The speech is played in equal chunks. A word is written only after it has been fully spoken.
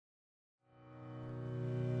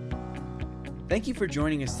Thank you for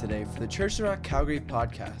joining us today for the Church of the Rock Calgary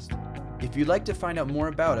podcast. If you'd like to find out more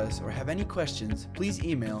about us or have any questions, please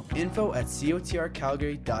email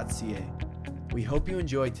info@cotrcalgary.ca. We hope you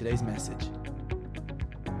enjoyed today's message.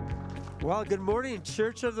 Well, good morning,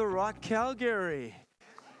 Church of the Rock Calgary.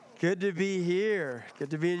 Good to be here.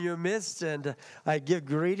 Good to be in your midst. And I give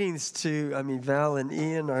greetings to, Val and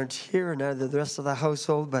Ian aren't here, and the rest of the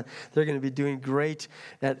household, but they're going to be doing great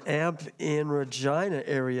at AMP in Regina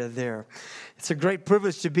area there. It's a great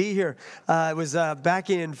privilege to be here. It was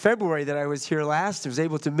back in February that I was here last. I was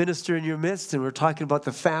able to minister in your midst, and we're talking about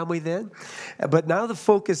the family then. But now the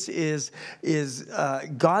focus is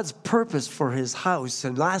God's purpose for his house.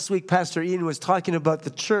 And last week, Pastor Ian was talking about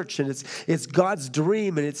the church, and it's God's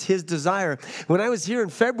dream, and it's his desire. When I was here in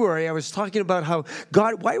February, I was talking about how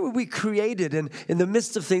God, why were we created? And in the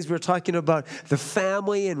midst of things, we were talking about the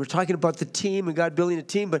family, and we're talking about the team, and God building a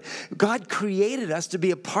team. But God created us to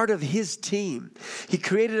be a part of his team. He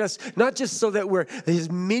created us not just so that we're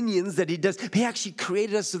his minions that he does. He actually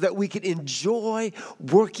created us so that we could enjoy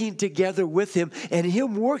working together with him and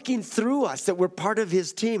him working through us, that we're part of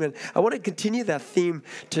his team. And I want to continue that theme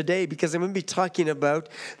today because I'm going to be talking about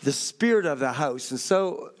the spirit of the house. And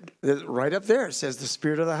so right up there it says the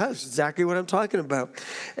spirit of the house, exactly what I'm talking about.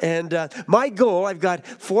 And my goal, I've got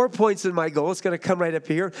 4 points in my goal. It's going to come right up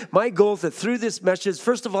here. My goal is that through this message,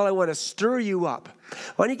 first of all, I want to stir you up.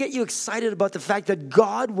 I want to get you excited about the fact that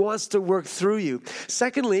God wants to work through you.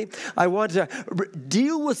 Secondly, I want to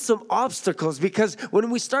deal with some obstacles, because when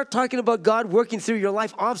we start talking about God working through your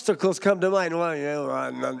life, obstacles come to mind. Well,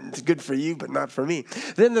 it's good for you, but not for me.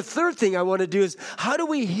 Then the third thing I want to do is, how do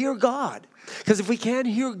we hear God? Because if we can't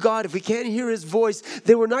hear God, if we can't hear his voice,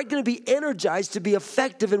 then we're not going to be energized to be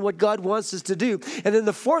effective in what God wants us to do. And then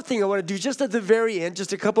the fourth thing I want to do, just at the very end,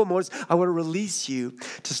 just a couple moments, I want to release you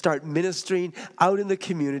to start ministering out in the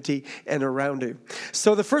community and around you.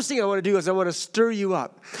 So the first thing I want to do is I want to stir you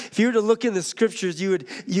up. If you were to look in the scriptures, you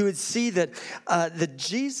would see that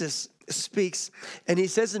Jesus speaks, and he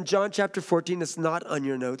says in John chapter 14, it's not on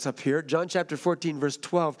your notes up here, John chapter 14 verse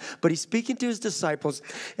 12, but he's speaking to his disciples,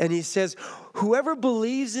 and he says, whoever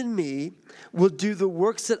believes in me will do the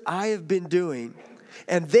works that I have been doing,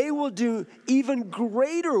 and they will do even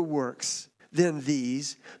greater works than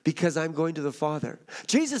these, because I'm going to the Father.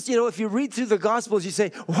 Jesus, if you read through the Gospels, you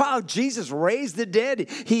say, wow, Jesus raised the dead.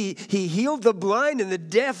 He healed the blind and the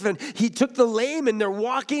deaf, and he took the lame and they're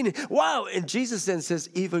walking. Wow. And Jesus then says,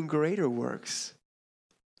 even greater works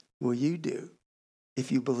will you do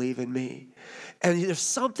if you believe in me. And there's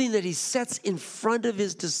something that he sets in front of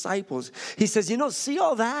his disciples. He says, see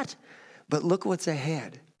all that, but look what's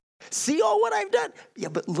ahead. See all what I've done? Yeah,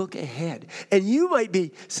 but look ahead. And you might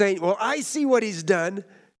be saying, well, I see what he's done.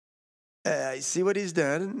 I see what he's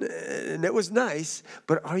done, and it was nice.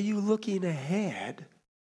 But are you looking ahead,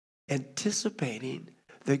 anticipating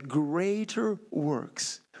the greater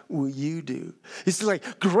works will you do? It's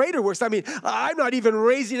like, greater works? I'm not even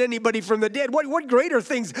raising anybody from the dead. What greater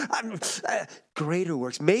things? Greater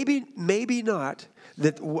works. Maybe not.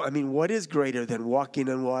 What is greater than walking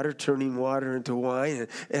on water, turning water into wine,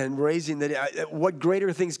 and raising the dead? What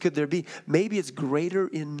greater things could there be? Maybe it's greater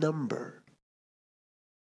in number.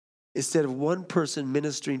 Instead of one person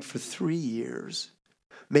ministering for 3 years,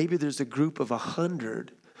 maybe there's a group of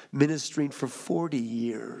 100 ministering for 40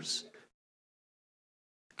 years.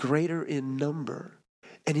 Greater in number.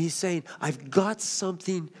 And he's saying, I've got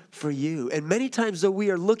something for you. And many times, though,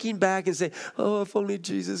 we are looking back and say, oh, if only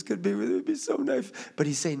Jesus could be with me, it would be so nice. But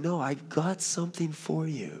he's saying, no, I've got something for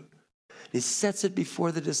you. He sets it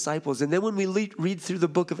before the disciples. And then when we read through the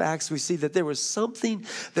book of Acts, we see that there was something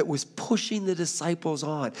that was pushing the disciples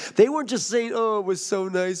on. They weren't just saying, oh, it was so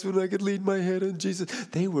nice when I could lean my head on Jesus.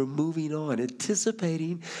 They were moving on,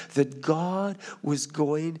 anticipating that God was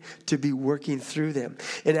going to be working through them.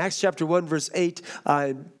 In Acts chapter 1, verse 8,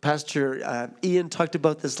 Pastor Ian talked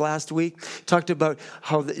about this last week. Talked about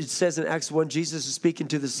how it says in Acts 1, Jesus is speaking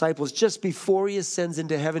to the disciples just before he ascends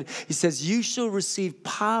into heaven. He says, you shall receive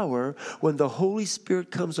power when the Holy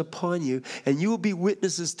Spirit comes upon you, and you will be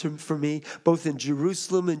witnesses for me, both in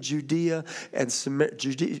Jerusalem and Judea,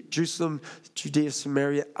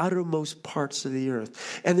 Samaria, uttermost parts of the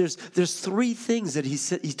earth. And there's 3 things that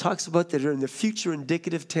he talks about that are in the future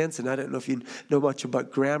indicative tense, and I don't know if you know much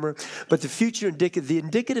about grammar, but the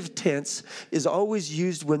indicative tense is always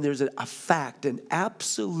used when there's a fact, an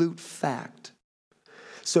absolute fact.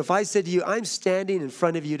 So if I said to you, I'm standing in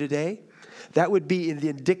front of you today, that would be in the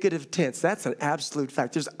indicative tense. That's an absolute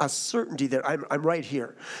fact. There's a certainty that I'm right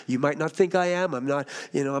here. You might not think I am. I'm not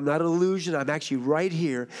an illusion. I'm actually right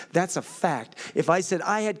here. That's a fact. If I said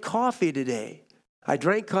I had coffee today, I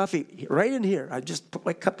drank coffee right in here. I just put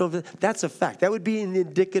my cup over there. That's a fact. That would be in the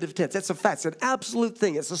indicative tense. That's a fact. It's an absolute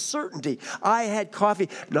thing. It's a certainty. I had coffee,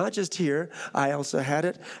 not just here. I also had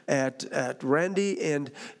it at Randy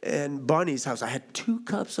and Bonnie's house. I had 2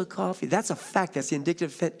 cups of coffee. That's a fact. That's the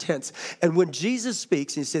indicative tense. And when Jesus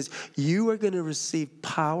speaks, he says, you are going to receive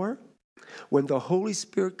power when the Holy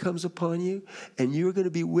Spirit comes upon you, and you are going to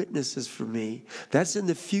be witnesses for me. That's in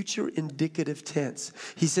the future indicative tense.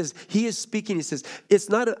 He says, he is speaking. He says, it's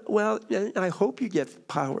not I hope you get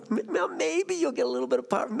power. Well, maybe you'll get a little bit of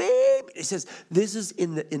power. Maybe. He says, this is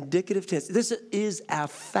in the indicative tense. This is a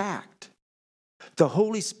fact. The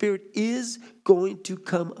Holy Spirit is going to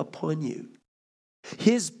come upon you.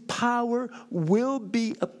 His power will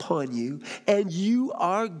be upon you, and you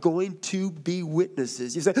are going to be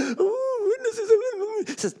witnesses. You say, witnesses.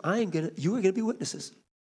 He says, you are going to be witnesses.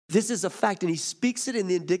 This is a fact, and he speaks it in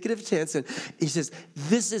the indicative tense, and he says,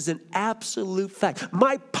 this is an absolute fact.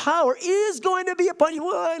 My power is going to be upon you.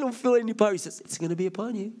 Well, I don't feel any power. He says, it's going to be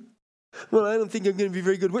upon you. Well, I don't think I'm going to be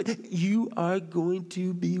very good witness. You are going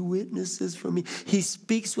to be witnesses for me. He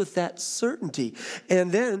speaks with that certainty.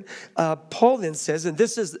 And then Paul then says, and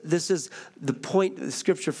this is the point, the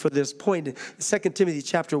scripture for this point, in 2 Timothy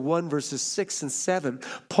chapter 1, verses 6 and 7,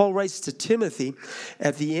 Paul writes to Timothy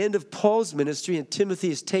at the end of Paul's ministry, and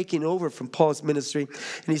Timothy is taking over from Paul's ministry.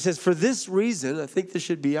 And he says, for this reason, I think this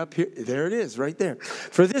should be up here. There it is, right there.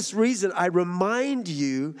 For this reason, I remind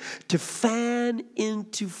you to fan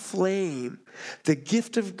into flame the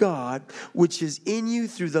gift of God, which is in you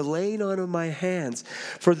through the laying on of my hands.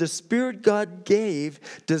 For the Spirit God gave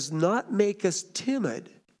does not make us timid,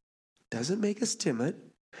 doesn't make us timid,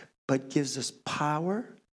 but gives us power,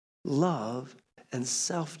 love, and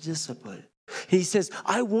self-discipline. He says,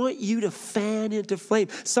 I want you to fan into flame.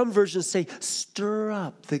 Some versions say, stir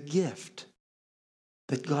up the gift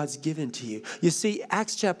that God's given to you. You see,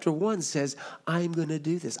 Acts chapter 1 says, I'm going to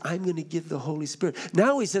do this. I'm going to give the Holy Spirit.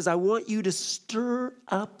 Now he says, I want you to stir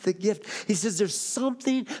up the gift. He says, there's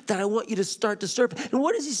something that I want you to start to stir up. And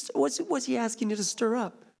what's he asking you to stir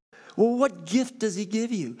up? Well, what gift does he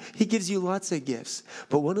give you? He gives you lots of gifts.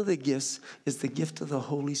 But one of the gifts is the gift of the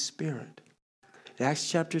Holy Spirit. In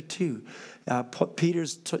Acts chapter 2,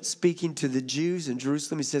 Peter's speaking to the Jews in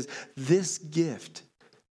Jerusalem. He says, this gift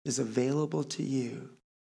is available to you.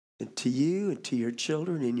 And to you and to your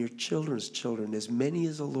children and your children's children, as many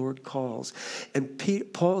as the Lord calls. And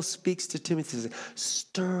Paul speaks to Timothy and says,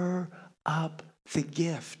 stir up the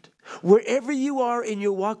gift. Wherever you are in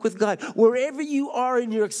your walk with God, wherever you are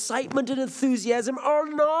in your excitement and enthusiasm or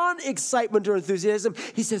non-excitement or enthusiasm,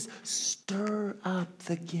 he says, stir up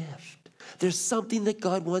the gift. There's something that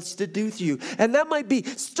God wants to do through you. And that might be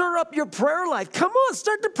stir up your prayer life. Come on,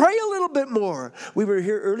 start to pray a little bit more. We were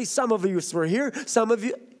here early. Some of you were here. Some of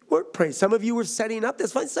you weren't praying. Some of you were setting up.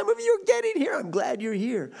 That's fine. Some of you are getting here. I'm glad you're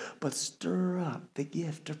here. But stir up the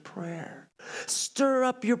gift of prayer. Stir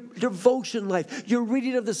up your devotion life, your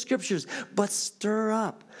reading of the scriptures. But stir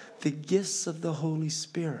up the gifts of the Holy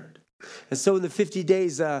Spirit. And so in the 50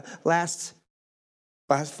 days last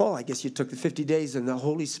fall, I guess you took the 50 days and the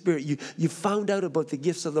Holy Spirit. You found out about the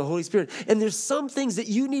gifts of the Holy Spirit. And there's some things that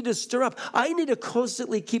you need to stir up. I need to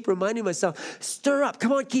constantly keep reminding myself, stir up.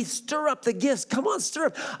 Come on, Keith, stir up the gifts. Come on, stir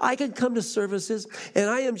up. I can come to services and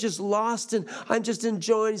I am just lost and I'm just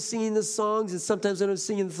enjoying singing the songs. And sometimes when I'm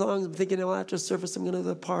singing the songs, I'm thinking, after service, I'm going to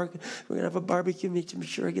the park. We're going to have a barbecue. Make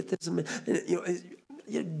sure I get this. And,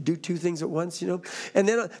 you do 2 things at once, And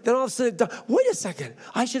then all of a sudden, wait a second.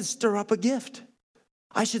 I should stir up a gift.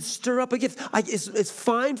 I should stir up a gift. It's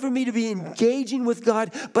fine for me to be engaging with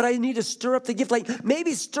God, but I need to stir up the gift. Like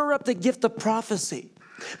maybe stir up the gift of prophecy.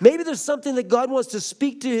 Maybe there's something that God wants to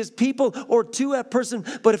speak to his people or to a person,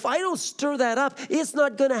 but if I don't stir that up, it's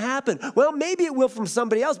not going to happen. Well, maybe it will from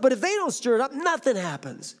somebody else, but if they don't stir it up, nothing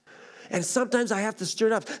happens. And sometimes I have to stir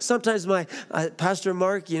it up. Sometimes my Pastor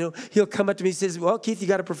Mark, he'll come up to me and says, well, Keith, you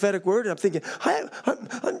got a prophetic word? And I'm thinking,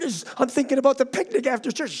 I'm thinking about the picnic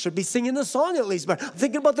after church. I should be singing the song at least, but I'm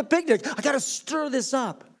thinking about the picnic. I got to stir this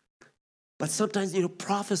up. But sometimes,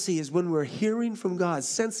 prophecy is when we're hearing from God,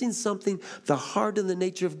 sensing something, the heart and the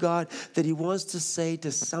nature of God that he wants to say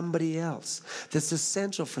to somebody else that's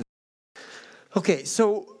essential for them. Okay,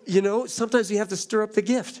 so, sometimes we have to stir up the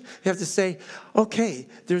gift. You have to say, okay,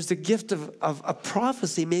 there's the gift of a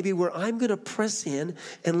prophecy, maybe where I'm going to press in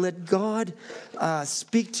and let God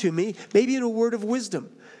speak to me, maybe in a word of wisdom.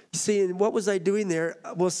 You see, and what was I doing there?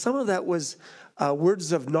 Well, some of that was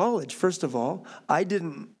words of knowledge, first of all. I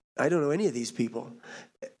don't know any of these people.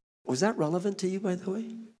 Was that relevant to you, by the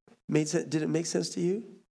way? Did it make sense to you?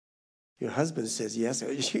 Your husband says yes.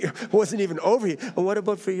 It wasn't even over you. And what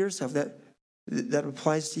about for yourself? That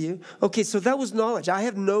applies to you? Okay, so that was knowledge. I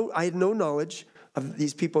had no knowledge of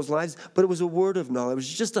these people's lives, but it was a word of knowledge. It was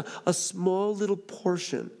just a small little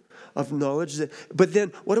portion of knowledge. But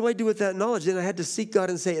then what do I do with that knowledge? Then I had to seek God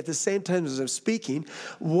and say at the same time as I'm speaking,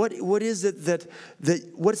 what is it that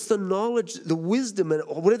what's the knowledge, the wisdom, and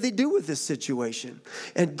what do they do with this situation?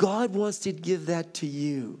 And God wants to give that to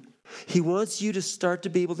you. He wants you to start to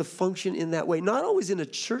be able to function in that way, not always in a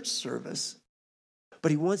church service, but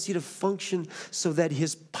he wants you to function so that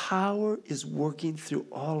his power is working through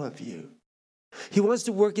all of you. He wants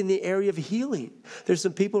to work in the area of healing. There's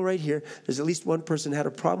some people right here. There's at least one person had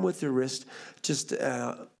a problem with their wrist. Just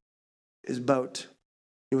is about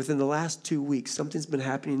within the last 2 weeks, something's been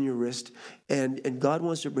happening in your wrist, and God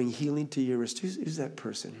wants to bring healing to your wrist. Who's that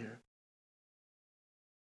person here?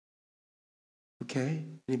 Okay.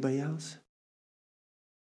 Anybody else?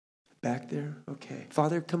 Back there? Okay.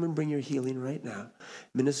 Father, come and bring your healing right now.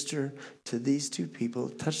 Minister to these two people.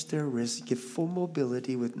 Touch their wrists. Give full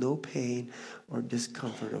mobility with no pain or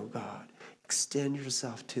discomfort, oh God. Extend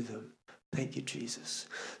yourself to them. Thank you, Jesus.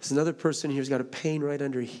 There's another person here who's got a pain right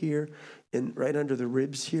under here and right under the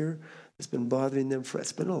ribs here. It's been bothering them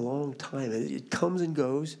it's been a long time. It comes and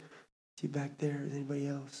goes. See back there? Anybody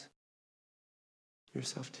else?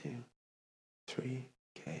 Yourself too. 3.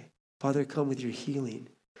 Okay. Father, come with your healing.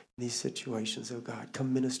 These situations, oh God.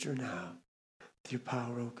 Come minister now with your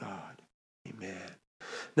power, oh God. Amen.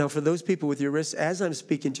 Now, for those people with your wrists, as I'm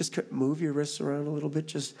speaking, just move your wrists around a little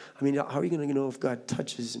bit. How are you going to know if God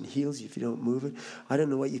touches and heals you if you don't move it? I don't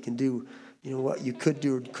know what you can do, what you could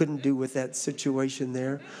do or couldn't do with that situation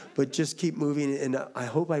there, but just keep moving. And I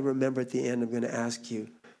hope I remember at the end, I'm going to ask you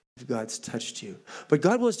if God's touched you. But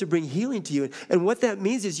God wants to bring healing to you. And what that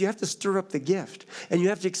means is you have to stir up the gift. And you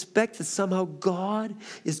have to expect that somehow God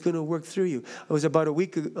is going to work through you. It was about a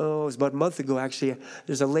month ago, actually.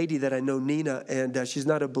 There's a lady that I know, Nina, and she's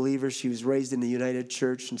not a believer. She was raised in the United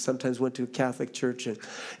Church and sometimes went to a Catholic church.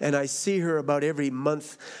 And I see her about every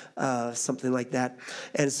month, something like that.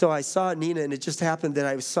 And so I saw Nina, and it just happened that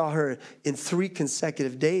I saw her in 3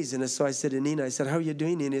 consecutive days. And so I said to Nina, how are you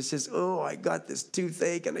doing, Nina? She says, I got this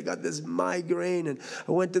toothache, and I got this migraine, and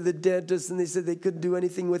I went to the dentist, and they said they couldn't do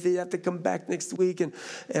anything with it. You have to come back next week.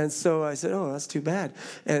 And so I said, that's too bad.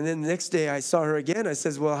 And then the next day I saw her again. I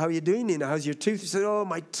says, well, how are you doing, Nina? How's your tooth? She said,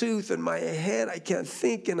 my tooth and my head. I can't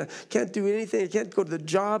think, and I can't do anything. I can't go to the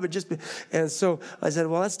job. And so I said,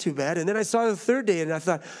 well, that's too bad. And then I saw her the 3rd day, and I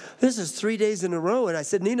thought, this is 3 days in a row. And I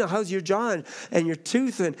said, Nina, how's your jaw and your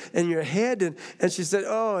tooth and your head? And she said,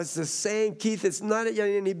 it's the same, Keith. It's not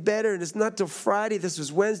any better, and it's not till Friday. This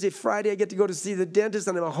was Wednesday, Friday, I get to go to see the dentist,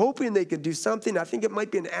 and I'm hoping they could do something. I think it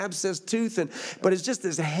might be an abscessed tooth, but it's just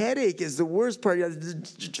this headache is the worst part. The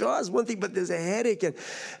jaw is one thing, but there's a headache.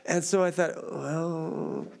 And so I thought,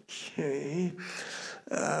 well, okay.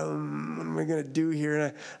 What am I going to do here?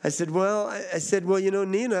 And I said, well,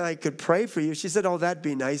 Nina, I could pray for you. She said, that'd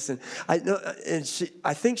be nice. And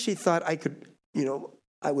I think she thought I could,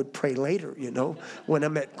 I would pray later, when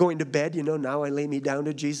I'm going to bed, now I lay me down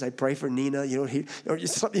to Jesus. I pray for Nina, you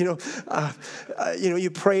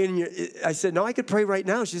pray and I said, no, I could pray right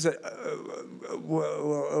now. She said, well,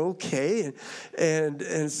 okay.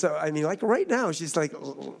 And so, like right now, she's like,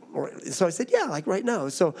 so I said, yeah, like right now.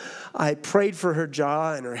 So I prayed for her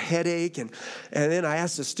jaw and her headache. And then I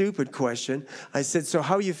asked a stupid question. I said, so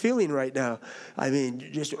how are you feeling right now?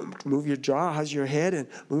 Just move your jaw. How's your head? And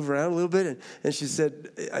move around a little bit. And she said,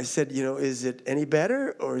 I said, is it any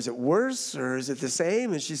better or is it worse or is it the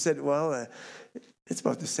same? And she said, well, it's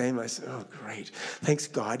about the same. I said, great. Thanks,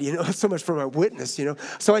 God. So much for my witness,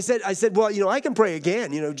 So I said, well, I can pray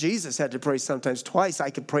again. Jesus had to pray sometimes twice. I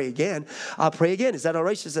could pray again. I'll pray again. Is that all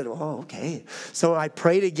right? She said, okay. So I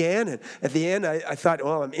prayed again. And at the end, I thought,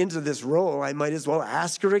 well, I'm into this role. I might as well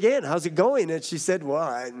ask her again. How's it going? And she said,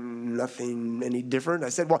 well, nothing any different. I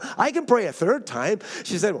said, well, I can pray a 3rd time.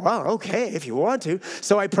 She said, well, okay, if you want to.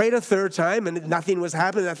 So I prayed a 3rd time and nothing was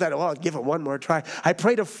happening. I thought, well, I'll give it one more try. I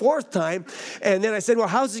prayed a 4th time. And then I said, well,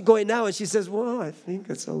 how's it going now? And she says, well, I think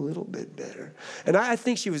it's a little bit better. And I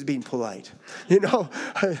think she was being polite.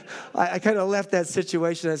 I kind of left that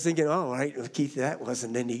situation. I was thinking, all right, Keith, that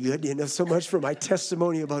wasn't any good. So much for my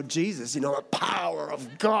testimony about Jesus, the power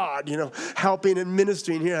of God, helping and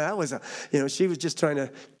ministering here. That was she was just trying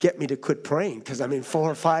to get me to quit praying because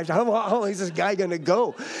 4 or 5 times. How long is this guy going to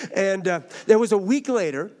go? And there was a week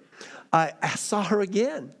later, I saw her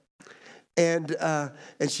again. And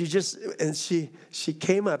she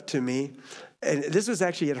came up to me, and this was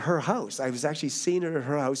actually at her house. I was actually seeing her at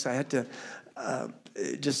her house. I had to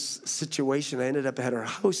just situation. I ended up at her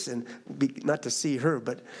house, and not to see her,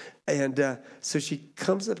 so she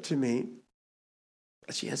comes up to me,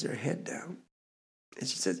 she has her head down. And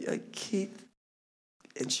she says, Keith,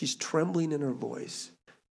 and she's trembling in her voice.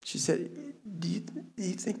 She said, do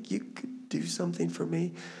you think you could do something for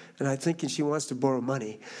me? And I'm thinking she wants to borrow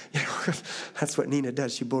money. That's what Nina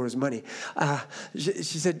does. She borrows money. She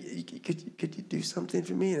said, could you do something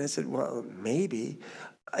for me? And I said, well, maybe.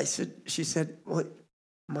 She said, well,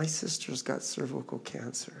 my sister's got cervical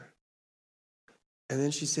cancer. And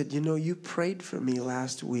then she said, you prayed for me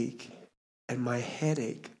last week, and my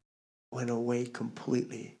headache went away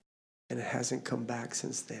completely, and it hasn't come back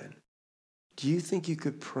since then. Do you think you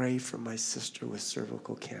could pray for my sister with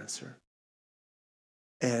cervical cancer?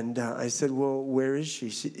 And I said, well, where is she?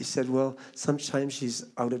 He said, well, sometimes she's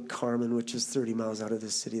out at Carmen, which is 30 miles out of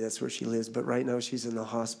the city. That's where she lives. But right now she's in the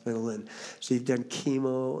hospital, and she's done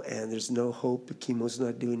chemo, and there's no hope. The chemo's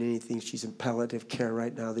not doing anything. She's in palliative care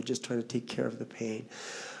right now. They're just trying to take care of the pain.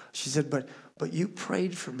 She said, but you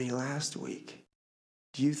prayed for me last week.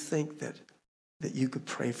 Do you think that you could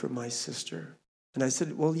pray for my sister? And I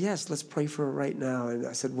said, well, yes, let's pray for her right now. And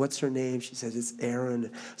I said, what's her name? She said, it's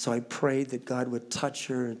Erin. So I prayed that God would touch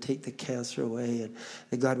her and take the cancer away, and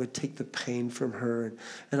that God would take the pain from her.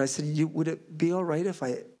 And I said, would it be all right if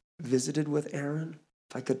I visited with Erin?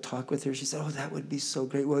 If I could talk with her? She said, oh, that would be so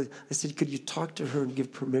great. Well, I said, could you talk to her and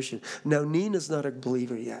give permission? Now, Nina's not a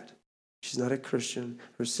believer yet. She's not a Christian.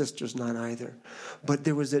 Her sister's not either. But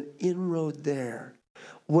there was an inroad there.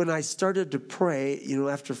 When I started to pray,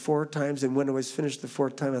 after 4 times, and when I was finished the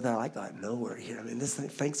 4th time, I thought, I got nowhere here. I mean,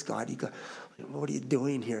 thanks God. What are you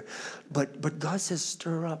doing here? But God says,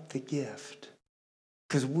 stir up the gift.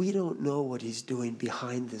 Because we don't know what he's doing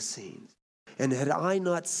behind the scenes. And had I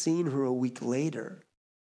not seen her a week later,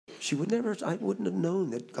 I wouldn't have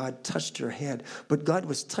known that God touched her head. But God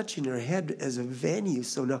was touching her head as a venue.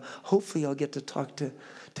 So now hopefully I'll get to talk to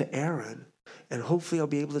Erin. And hopefully I'll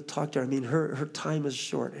be able to talk to her. I mean, her time is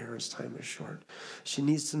short. Erin's time is short. She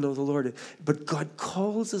needs to know the Lord. But God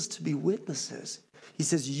calls us to be witnesses. He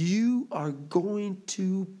says, you are going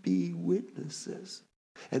to be witnesses.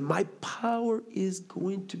 And my power is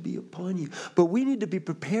going to be upon you. But we need to be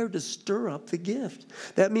prepared to stir up the gift.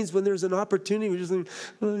 That means when there's an opportunity, we just think,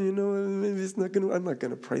 well, maybe I'm not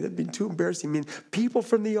going to pray. That'd be too embarrassing. I mean, people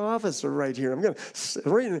from the office are right here.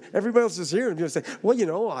 Everybody else is here. I'm going to say,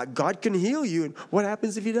 well, God can heal you. And what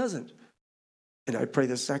happens if he doesn't? And I pray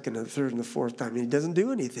the 2nd and the 3rd and the 4th time, and he doesn't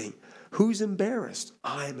do anything. Who's embarrassed?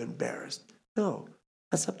 I'm embarrassed. No,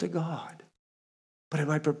 that's up to God. But am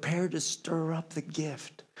I prepared to stir up the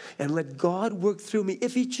gift and let God work through me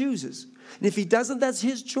if he chooses? And if he doesn't, that's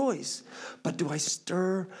his choice. But do I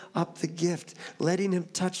stir up the gift, letting him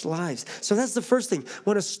touch lives? So that's the first thing. I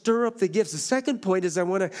want to stir up the gifts. The second point is I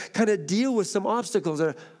want to kind of deal with some obstacles.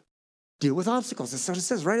 Deal with obstacles. That's what it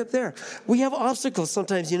says right up there. We have obstacles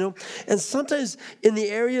sometimes, and sometimes in the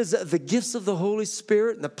areas of the gifts of the Holy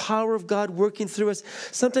Spirit and the power of God working through us,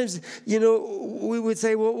 sometimes, we would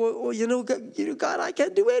say, well, God, I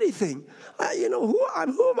can't do anything. Who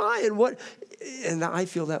am I and what? And I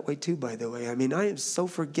feel that way too, by the way. I mean, I am so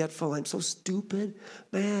forgetful. I'm so stupid.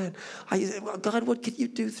 Man, God, what can you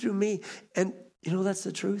do through me? And that's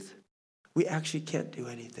the truth. We actually can't do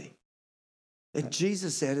anything. And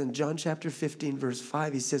Jesus said in John chapter 15, verse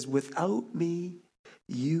 5, he says, without me,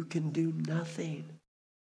 you can do nothing.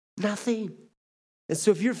 Nothing. And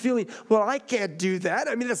so if you're feeling, well, I can't do that.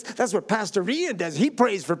 I mean, that's what Pastor Ian does. He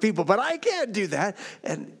prays for people, but I can't do that.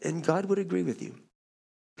 And God would agree with you.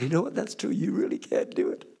 You know what? That's true. You really can't do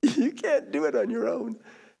it. You can't do it on your own.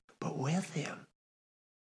 But with him,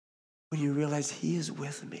 when you realize he is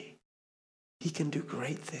with me, he can do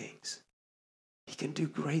great things. He can do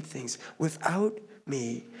great things. Without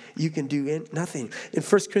me, you can do nothing. In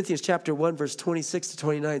 1 Corinthians chapter 1, verse 26 to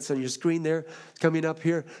 29, it's on your screen there, coming up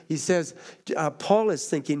here. He says, Paul is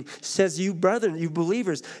thinking, says, you brethren, you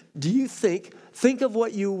believers, do you think of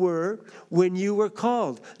what you were when you were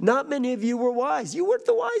called? Not many of you were wise. You weren't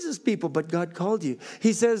the wisest people, but God called you.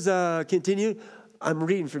 He says, continue. I'm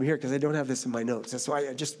reading from here because I don't have this in my notes. That's why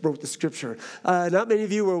I just wrote the scripture. Not many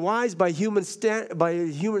of you were wise by human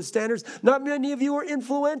standards. Not many of you were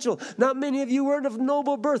influential. Not many of you were of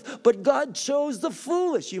noble birth. But God chose the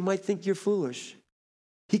foolish. You might think you're foolish.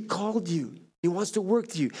 He called you. He wants to work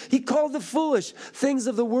through you. He called the foolish things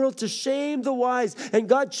of the world to shame the wise. And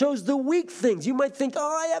God chose the weak things. You might think,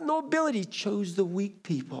 I have no ability. He chose the weak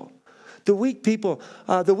people. The weak people,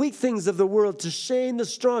 the weak things of the world to shame the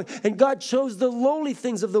strong. And God chose the lowly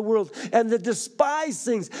things of the world and the despised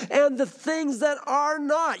things and the things that are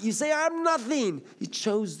not. You say, I'm nothing. He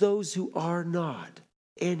chose those who are not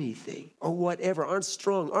anything or whatever, aren't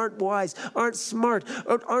strong, aren't wise, aren't smart,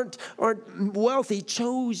 aren't wealthy. He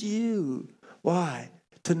chose you. Why?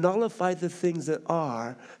 to nullify the things that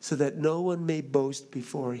are, so that no one may boast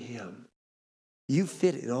before him. You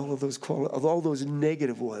fit in all of those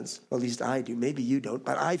negative ones. At least I do. Maybe you don't,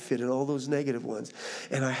 but I fit in all those negative ones.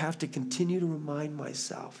 And I have to continue to remind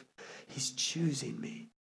myself, he's choosing me.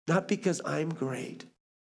 Not because I'm great,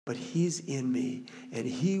 but he's in me. And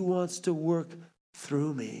he wants to work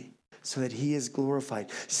through me so that he is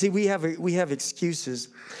glorified. See, we have excuses,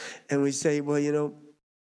 and we say, well, I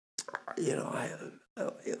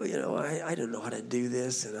don't know how to do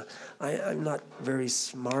this, and I'm not very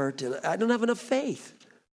smart, and I don't have enough faith.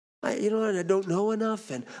 I don't know enough,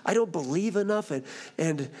 and I don't believe enough, and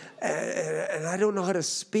I don't know how to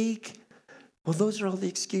speak. Well, those are all the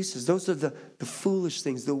excuses. Those are the foolish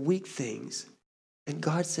things, the weak things. And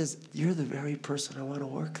God says, you're the very person I want to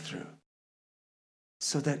work through.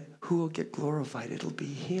 So that who will get glorified? It'll be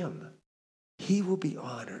him. He will be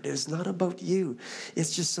honored. It's not about you.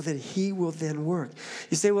 It's just so that he will then work.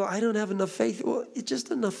 You say, well, I don't have enough faith. Well, it's just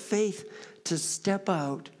enough faith to step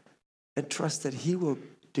out and trust that he will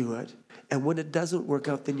do it. And when it doesn't work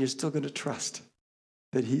out, then you're still going to trust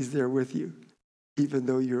that he's there with you, even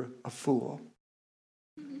though you're a fool.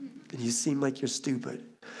 And you seem like you're stupid.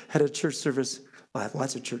 Had a church service. I have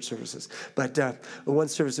lots of church services. But one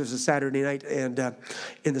service was a Saturday night, and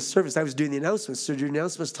in the service, I was doing the announcements. So during the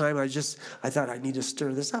announcements time, I thought I need to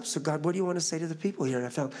stir this up. So God, what do you want to say to the people here? And I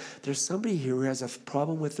found there's somebody here who has a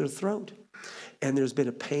problem with their throat. And there's been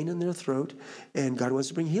a pain in their throat, and God wants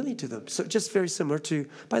to bring healing to them. So just very similar to,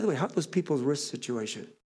 by the way, how was people's wrist situation?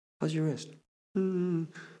 How's your wrist?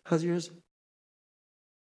 How's yours?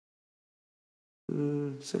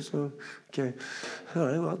 So, okay. All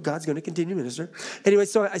right, well, God's going to continue to minister. Anyway,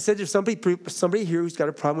 so I said there's somebody here who's got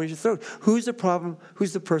a problem with your throat. Who's the problem?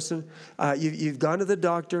 Who's the person? You've gone to the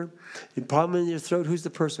doctor. You have a problem in your throat. Who's the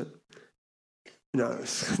person? No,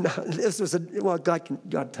 this was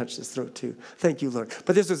God touched his throat too. Thank you, Lord.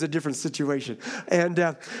 But this was a different situation. And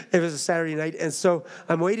it was a Saturday night. And so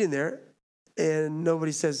I'm waiting there. And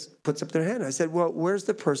nobody puts up their hand. I said, well, where's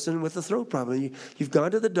the person with the throat problem? You've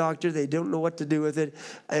gone to the doctor. They don't know what to do with it.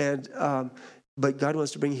 And but God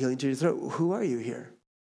wants to bring healing to your throat. Who are you here?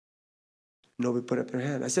 Nobody put up their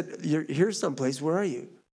hand. I said, you're here someplace. Where are you?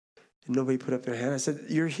 And nobody put up their hand. I said,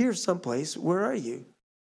 you're here someplace. Where are you?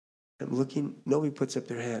 I'm looking. Nobody puts up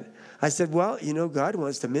their hand. I said, well, God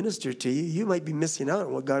wants to minister to you. You might be missing out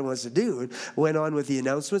on what God wants to do. And went on with the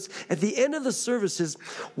announcements. At the end of the services,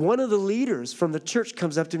 one of the leaders from the church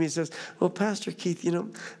comes up to me and says, well, Pastor Keith,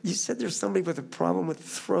 you said there's somebody with a problem with the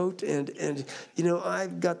throat. And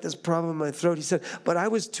I've got this problem in my throat. He said, but I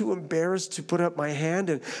was too embarrassed to put up my hand.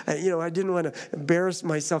 And, I didn't want to embarrass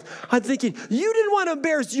myself. I'm thinking, you didn't want to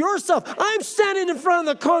embarrass yourself. I'm standing in front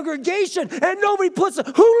of the congregation and nobody puts up.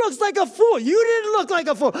 Who looks like a fool? You didn't look like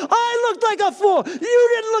a fool. I looked like a fool. You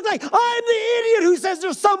didn't look like. I'm the idiot who says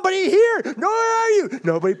there's somebody here. No, where are you?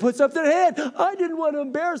 Nobody puts up their hand. I didn't want to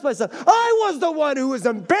embarrass myself. I was the one who was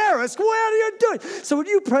embarrassed. What are you doing? So when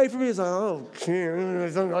you pray for me, it's like, okay,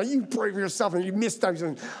 you pray for yourself and you missed out.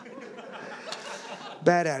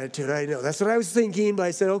 Bad attitude, I know. That's what I was thinking, but I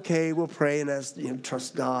said, okay, we'll pray and ask,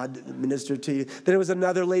 trust God to minister to you. Then there was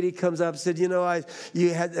another lady comes up and said, I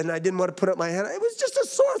didn't want to put up my hand. It was just a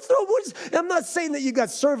sore throat. I'm not saying that you got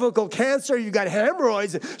cervical cancer, you got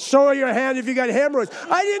hemorrhoids. Show your hand if you got hemorrhoids.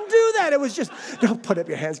 I didn't do that. It was just, don't put up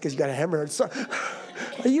your hands because you got a hemorrhoid. So,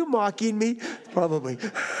 are you mocking me? Probably.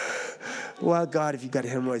 Well, God, if you got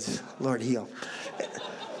hemorrhoids, Lord, heal.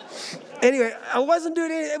 Anyway, I wasn't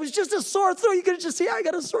doing anything. It was just a sore throat. You could just say, I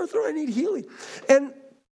got a sore throat. I need healing. And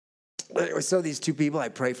anyway, so these two people, I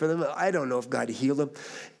pray for them. I don't know if God healed them.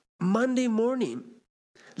 Monday morning,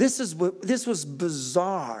 this was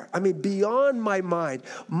bizarre. I mean, beyond my mind.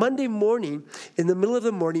 Monday morning, in the middle of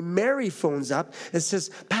the morning, Mary phones up and says,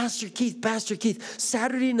 Pastor Keith,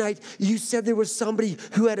 Saturday night, you said there was somebody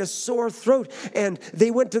who had a sore throat, and they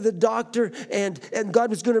went to the doctor, and God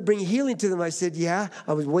was going to bring healing to them. I said, yeah.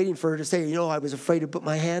 I was waiting for her to say, I was afraid to put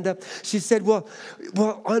my hand up. She said, well,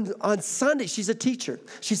 on Sunday, she's a teacher.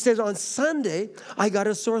 She said, on Sunday, I got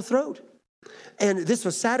a sore throat. And this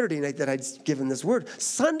was Saturday night that I'd given this word.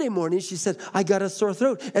 Sunday morning, she said, I got a sore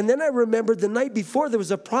throat. And then I remembered the night before there was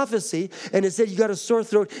a prophecy, and it said, you got a sore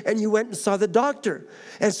throat, and you went and saw the doctor.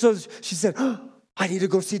 And so she said, I need to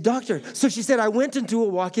go see a doctor. So she said, I went into a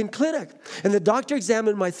walk-in clinic, and the doctor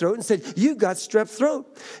examined my throat and said, you got strep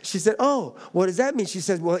throat. She said, oh, what does that mean? She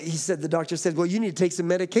said, the doctor said, well, you need to take some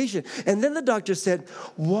medication. And then the doctor said,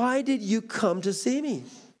 why did you come to see me?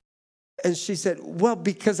 And she said, well,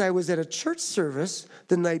 because I was at a church service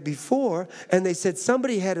the night before, and they said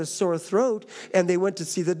somebody had a sore throat, and they went to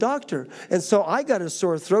see the doctor. And so I got a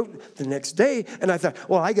sore throat the next day, and I thought,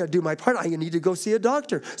 well, I got to do my part. I need to go see a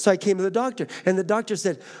doctor. So I came to the doctor, and the doctor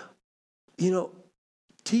said, you know,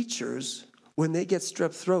 teachers, when they get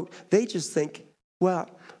strep throat, they just think, well,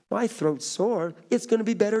 my throat's sore. It's going to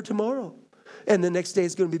be better tomorrow. And the next day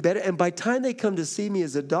it's going to be better. And by the time they come to see me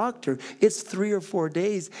as a doctor, it's 3 or 4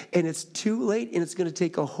 days, and it's too late, and it's going to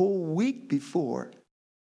take a whole week before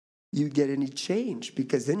you get any change,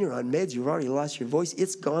 because then you're on meds. You've already lost your voice.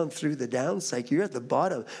 It's gone through the down cycle. You're at the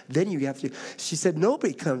bottom. Then you have to. She said,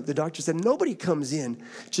 the doctor said, nobody comes in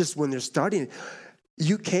just when they're starting.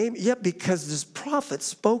 You came, yeah, because this prophet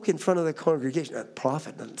spoke in front of the congregation. Not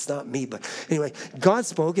prophet, it's not me, but anyway, God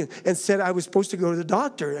spoke and said I was supposed to go to the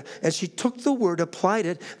doctor. And she took the word, applied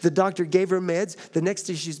it. The doctor gave her meds. The next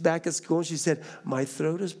day she's back at school and she said, my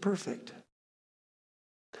throat is perfect.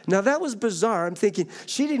 Now that was bizarre. I'm thinking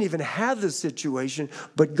she didn't even have the situation,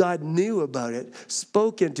 but God knew about it,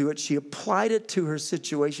 spoke into it. She applied it to her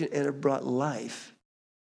situation, and it brought life.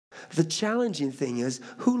 The challenging thing is,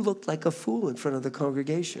 who looked like a fool in front of the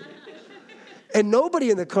congregation? And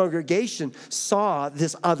nobody in the congregation saw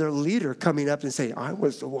this other leader coming up and say, I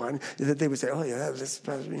was the one. That they would say, oh yeah,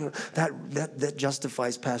 that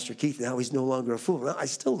justifies Pastor Keith. Now he's no longer a fool. Well, I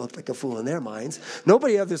still look like a fool in their minds.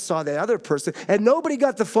 Nobody ever saw that other person. And nobody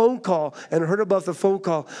got the phone call and heard about the phone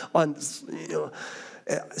call on,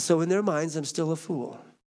 so in their minds, I'm still a fool.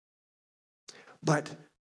 But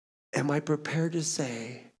am I prepared to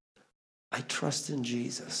say, I trust in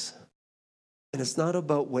Jesus? And it's not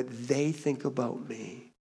about what they think about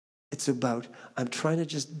me. It's about, I'm trying to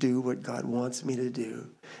just do what God wants me to do,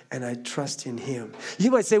 and I trust in him.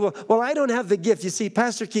 You might say, well, I don't have the gift. You see,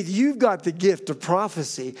 Pastor Keith, you've got the gift of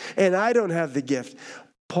prophecy, and I don't have the gift.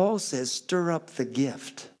 Paul says, stir up the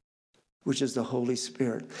gift, which is the Holy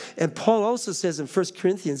Spirit. And Paul also says in 1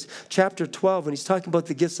 Corinthians chapter 12, when he's talking about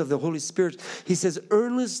the gifts of the Holy Spirit, he says,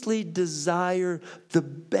 earnestly desire the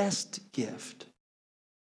best gift.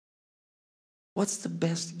 What's the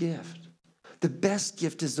best gift? The best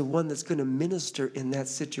gift is the one that's going to minister in that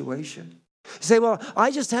situation. You say, well, I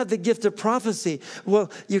just have the gift of prophecy. Well,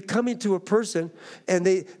 you're coming to a person and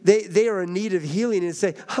they are in need of healing and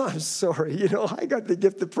say, oh, I'm sorry, I got the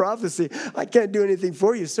gift of prophecy. I can't do anything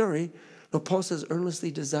for you, sorry. No, Paul says, earnestly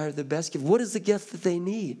desire the best gift. What is the gift that they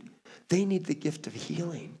need? They need the gift of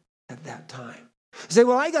healing at that time. You say,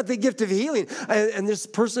 well, I got the gift of healing, and this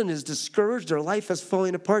person is discouraged, their life is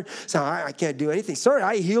falling apart. So I can't do anything. Sorry,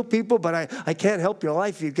 I heal people, but I can't help your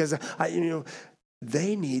life because,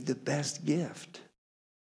 they need the best gift,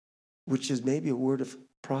 which is maybe a word of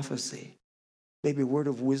prophecy, maybe a word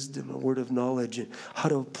of wisdom, a word of knowledge, and how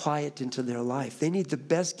to apply it into their life. They need the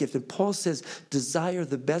best gift. And Paul says, desire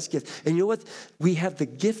the best gift. And you know what? We have the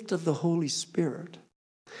gift of the Holy Spirit.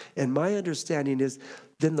 And my understanding is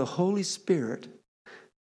then the Holy Spirit,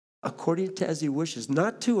 according to as he wishes,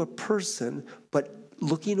 not to a person, but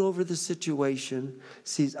looking over the situation,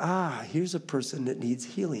 sees, here's a person that needs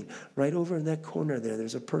healing. Right over in that corner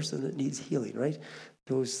there's a person that needs healing, right?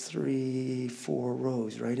 Those 3, 4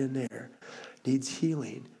 rows right in there needs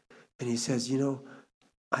healing. And he says,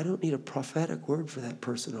 I don't need a prophetic word for that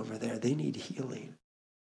person over there. They need healing.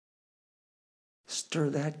 Stir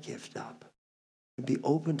that gift up. And be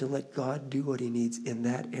open to let God do what he needs in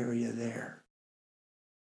that area there.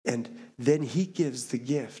 And then he gives the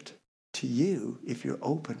gift to you if you're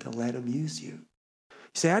open to let him use you.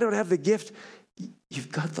 You say, I don't have the gift.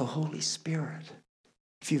 You've got the Holy Spirit.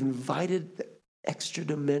 If you've invited the extra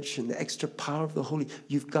dimension, the extra power of the Holy,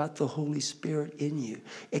 you've got the Holy Spirit in you.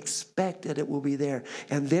 Expect that it will be there.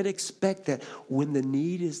 And then expect that when the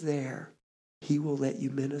need is there, he will let you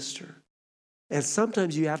minister. And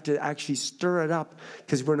sometimes you have to actually stir it up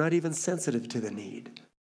because we're not even sensitive to the need.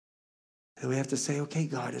 And we have to say, okay,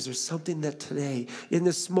 God, is there something that today in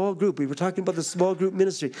this small group, we were talking about the small group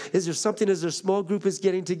ministry, is there something as their small group is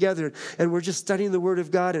getting together and we're just studying the Word of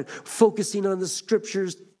God and focusing on the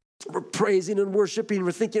Scriptures, we're praising and worshiping,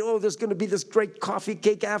 we're thinking, there's going to be this great coffee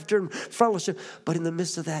cake after and fellowship. But in the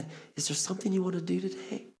midst of that, is there something you want to do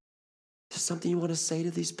today? Is there something you want to say to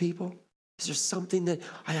these people? Is there something that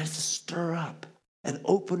I have to stir up? An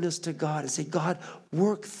openness to God and say, God,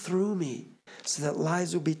 work through me so that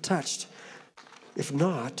lives will be touched. If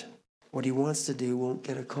not, what he wants to do won't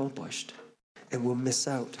get accomplished and we'll miss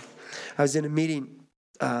out. I was in a meeting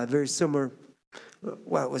very similar.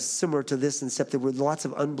 Well, it was similar to this, except there were lots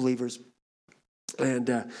of unbelievers.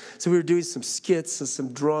 And so we were doing some skits and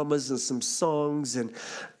some dramas and some songs, and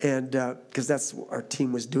because that's our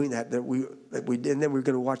team was doing that we and then we were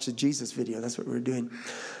going to watch the Jesus video. That's what we were doing.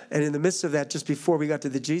 And in the midst of that, just before we got to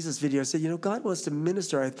the Jesus video, I said, God wants to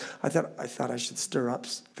minister. I thought I should stir up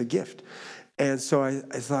the gift, and so I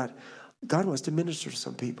thought God wants to minister to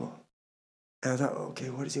some people, and I thought, okay,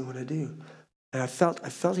 what does He want to do? And I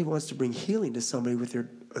felt He wants to bring healing to somebody with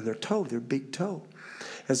their toe, their big toe.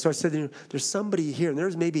 And so I said, there's somebody here, and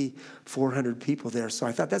there's maybe 400 people there. So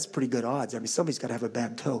I thought that's pretty good odds. I mean, somebody's got to have a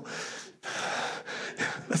bad toe.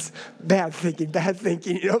 That's bad thinking,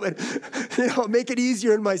 but, make it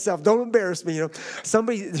easier on myself. Don't embarrass me,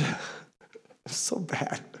 Somebody, so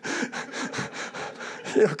bad,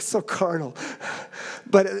 so carnal.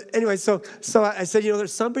 But anyway, so I said,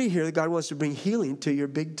 there's somebody here that God wants to bring healing to your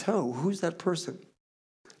big toe. Who's that person?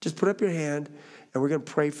 Just put up your hand, and we're going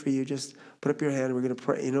to pray for you. Just put up your hand, and we're going to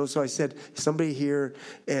pray. So I said, somebody here,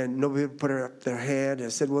 and nobody put up their hand. And I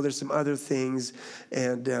said, well, there's some other things,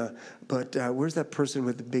 but where's that person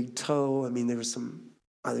with the big toe? I mean, there were some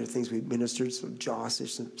other things we ministered, some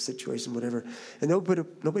Josh-ish situation, whatever. And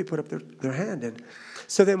nobody put up their hand. And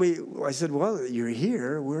so then I said, well, you're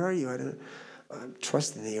here. Where are you? I'm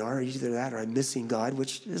trusting they are. Either that or I'm missing God,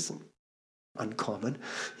 which isn't uncommon.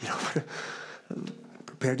 I'm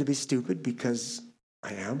prepared to be stupid because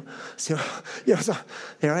I am. So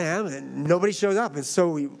there I am, and nobody showed up. And so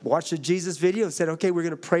we watched the Jesus video and said, okay, we're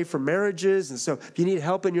going to pray for marriages. And so if you need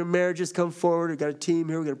help in your marriages, come forward. We've got a team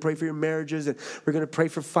here. We're going to pray for your marriages, and we're going to pray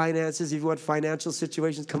for finances. If you want financial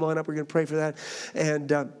situations, come on up. We're going to pray for that. And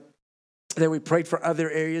then we prayed for other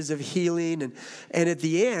areas of healing. And at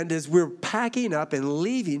the end, as we're packing up and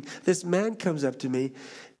leaving, this man comes up to me,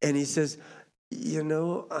 and he says,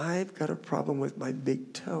 I've got a problem with my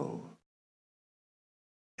big toe.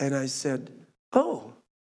 And I said, oh,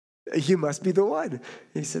 you must be the one.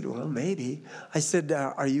 He said, well, maybe. I said,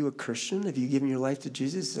 are you a Christian? Have you given your life to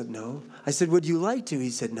Jesus? He said, no. I said, would you like to?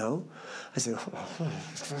 He said, no. I said,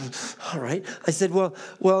 all right. I said, well,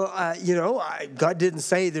 God didn't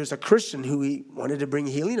say there's a Christian who He wanted to bring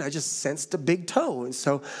healing. I just sensed a big toe. And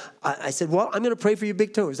so I said, well, I'm going to pray for your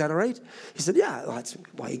big toe. Is that all right? He said, yeah, well, that's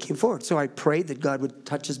why he came forward. So I prayed that God would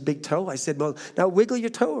touch his big toe. I said, well, now wiggle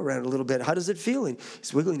your toe around a little bit. How does it feel? And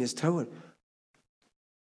he's wiggling his toe, and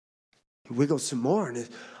he wiggles some more, and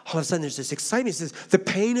all of a sudden there's this excitement. He says, the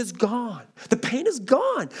pain is gone. The pain is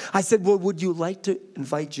gone. I said, well, would you like to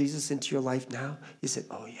invite Jesus into your life now? He said,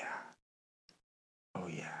 oh, yeah. Oh,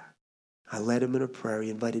 yeah. I led him in a prayer. He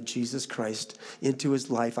invited Jesus Christ into his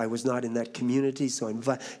life. I was not in that community, so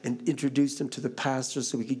I introduced him to the pastor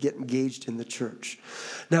so we could get engaged in the church.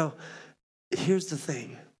 Now, here's the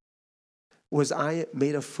thing. Was I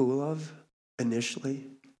made a fool of initially?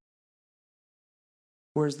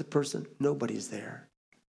 Where's the person? Nobody's there.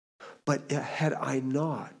 But had I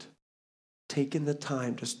not taken the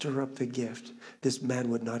time to stir up the gift, this man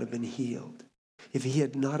would not have been healed. If he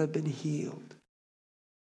had not have been healed,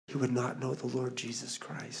 he would not know the Lord Jesus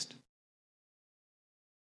Christ.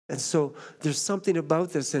 And so there's something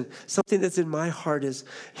about this, and something that's in my heart is,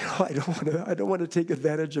 I don't want to take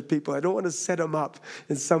advantage of people. I don't want to set them up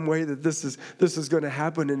in some way that this is going to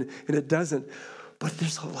happen, and it doesn't. But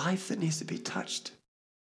there's a life that needs to be touched.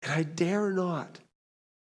 And I dare not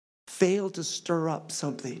fail to stir up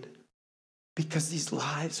something, because these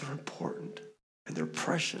lives are important and they're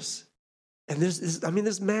precious. And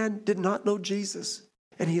this man did not know Jesus,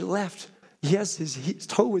 and he left. Yes, his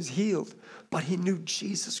toe was healed, but he knew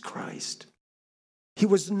Jesus Christ. He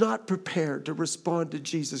was not prepared to respond to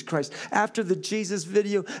Jesus Christ. After the Jesus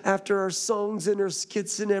video, after our songs and our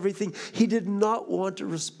skits and everything, he did not want to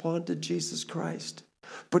respond to Jesus Christ.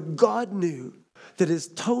 But God knew that his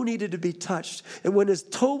toe needed to be touched. And when his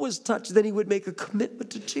toe was touched, then he would make a commitment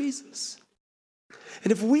to Jesus.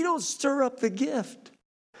 And if we don't stir up the gift,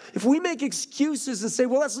 if we make excuses and say,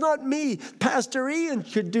 well, that's not me, Pastor Ian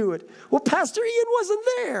could do it. Well, Pastor Ian wasn't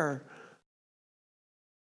there.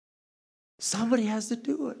 Somebody has to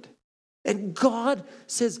do it. And God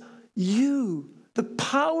says, the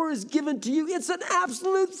power is given to you. It's an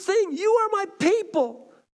absolute thing. You are my people.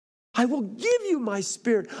 I will give you my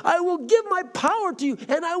spirit. I will give my power to you,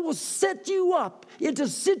 and I will set you up into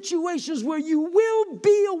situations where you will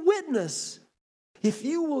be a witness. If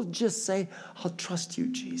you will just say, I'll trust you,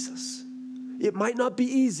 Jesus. It might not be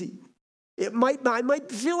easy. I might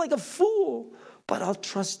feel like a fool, but I'll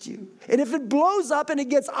trust you. And if it blows up and it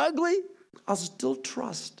gets ugly, I'll still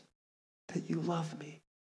trust that you love me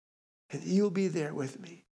and you'll be there with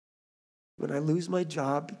me. When I lose my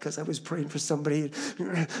job because I was praying for somebody,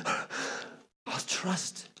 I'll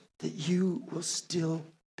trust that you will still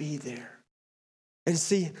be there. And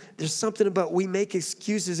see, there's something about we make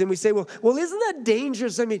excuses and we say, well, isn't that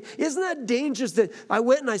dangerous? I mean, isn't that dangerous that I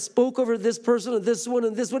went and I spoke over this person and this one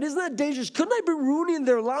and this one? Isn't that dangerous? Couldn't I be ruining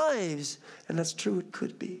their lives? And that's true, it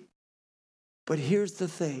could be. But here's the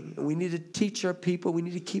thing, and we need to teach our people, we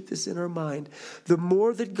need to keep this in our mind. The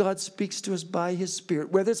more that God speaks to us by his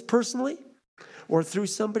Spirit, whether it's personally or through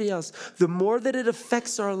somebody else, the more that it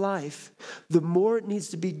affects our life, the more it needs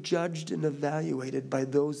to be judged and evaluated by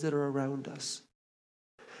those that are around us.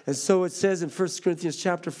 And so it says in 1 Corinthians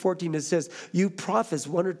chapter 14, it says, you prophets,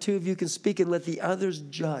 one or two of you can speak and let the others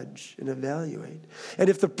judge and evaluate. And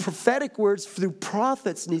if the prophetic words through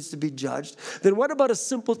prophets needs to be judged, then what about a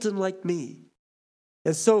simpleton like me?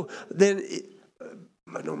 And so then,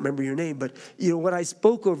 I don't remember your name, but what I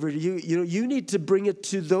spoke over to you, you need to bring it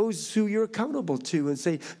to those who you're accountable to and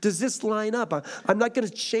say, does this line up? I'm not going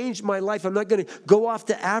to change my life. I'm not going to go off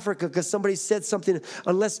to Africa because somebody said something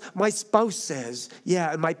unless my spouse says,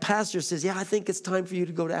 yeah, and my pastor says, yeah, I think it's time for you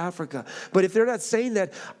to go to Africa. But if they're not saying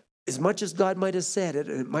that, as much as God might have said it,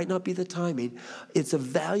 and it might not be the timing, it's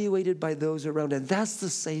evaluated by those around, and that's the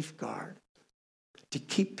safeguard. To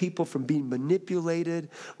keep people from being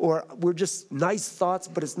manipulated, or we're just nice thoughts,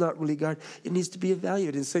 but it's not really God. It needs to be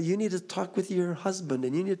evaluated. And so you need to talk with your husband,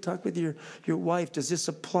 and you need to talk with your wife. Does this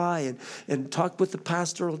apply? And talk with the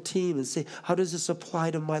pastoral team and say, how does this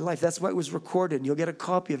apply to my life? That's why it was recorded. And you'll get a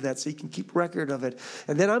copy of that so you can keep record of it.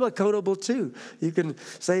 And then I'm accountable too. You can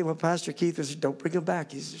say, well, Pastor Keith, don't bring him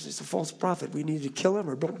back. He's a false prophet. We need to kill him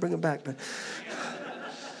or don't bring him back. But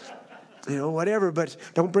whatever, but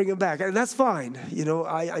don't bring him back. And that's fine.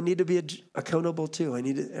 I need to be accountable too.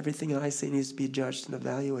 Everything I say needs to be judged and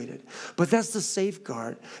evaluated. But that's the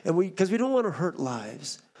safeguard. And because we don't want to hurt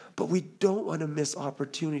lives, but we don't want to miss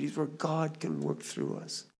opportunities where God can work through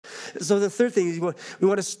us. So the third thing is we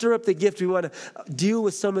want to stir up the gift. We want to deal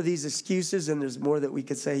with some of these excuses. And there's more that we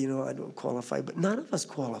could say, I don't qualify, but none of us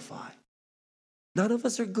qualify. None of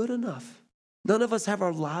us are good enough. None of us have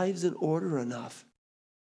our lives in order enough.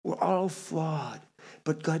 We're all flawed,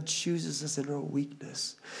 but God chooses us in our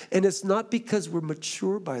weakness. And it's not because we're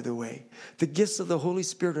mature, by the way. The gifts of the Holy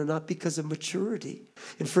Spirit are not because of maturity.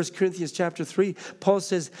 In 1 Corinthians chapter 3, Paul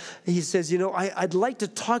says, I'd like to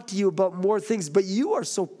talk to you about more things, but you are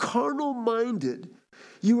so carnal-minded.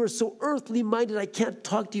 You are so earthly minded, I can't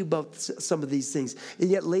talk to you about some of these things. And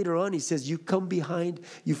yet later on, he says, you fall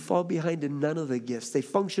behind in none of the gifts. They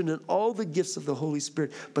function in all the gifts of the Holy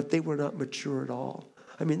Spirit, but they were not mature at all.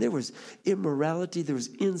 I mean, there was immorality, there was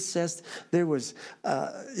incest, there was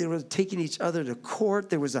taking each other to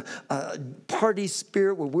court, there was a party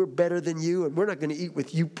spirit where we're better than you and we're not going to eat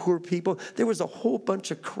with you poor people. There was a whole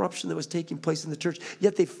bunch of corruption that was taking place in the church,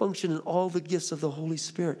 yet they function in all the gifts of the Holy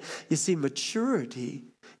Spirit. You see, maturity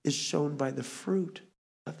is shown by the fruit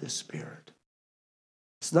of the Spirit.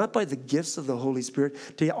 It's not by the gifts of the Holy Spirit.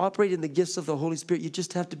 To operate in the gifts of the Holy Spirit, you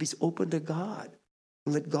just have to be open to God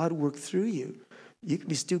and let God work through you. You can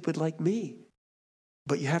be stupid like me,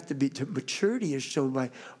 but you have to be, maturity is shown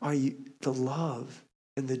by the love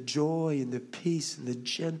and the joy and the peace and the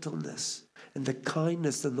gentleness and the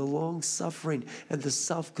kindness and the long suffering and the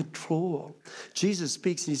self-control. Jesus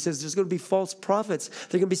speaks and he says there's going to be false prophets.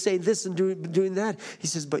 They're going to be saying this and doing that. He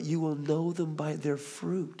says, but you will know them by their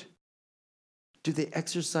fruit. Do they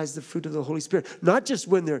exercise the fruit of the Holy Spirit? Not just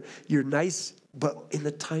when you're nice, but in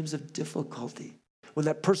the times of difficulty. When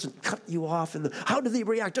that person cut you off, how do they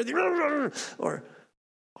react? Or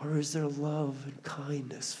is there love and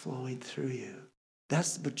kindness flowing through you?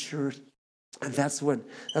 That's maturity, and that's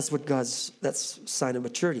sign of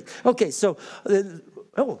maturity. Okay, so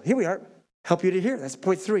here we are. Help you to hear. That's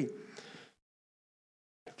point 3.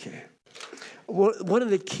 Okay, one of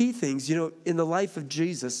the key things, in the life of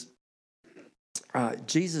Jesus,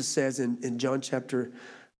 Jesus says in John chapter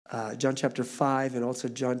 5 and also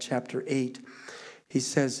John chapter 8. He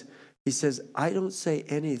says, I don't say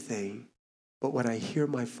anything but what I hear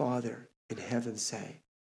my Father in heaven say.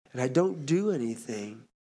 And I don't do anything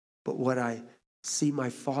but what I see my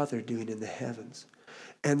Father doing in the heavens.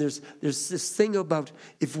 And there's this thing about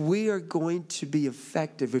if we are going to be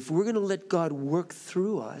effective, if we're going to let God work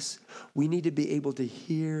through us, we need to be able to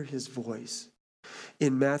hear his voice.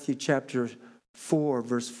 In Matthew chapter 4,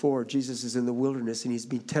 verse 4, Jesus is in the wilderness and he's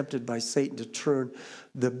being tempted by Satan to turn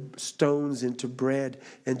the stones into bread.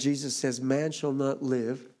 And Jesus says, man shall not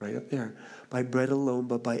live, right up there, by bread alone,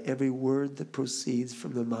 but by every word that proceeds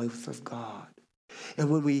from the mouth of God. And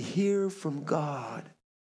when we hear from God,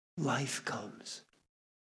 life comes.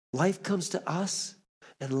 Life comes to us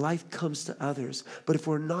and life comes to others. But if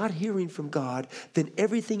we're not hearing from God, then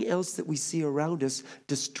everything else that we see around us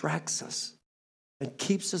distracts us. and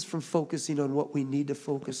keeps us from focusing on what we need to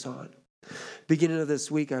focus on. Beginning of this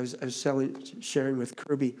week, I was sharing with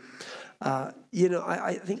Kirby. I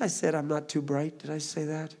think I said I'm not too bright. Did I say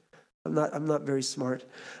that? I'm not very smart.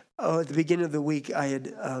 At the beginning of the week, I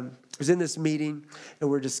was in this meeting, and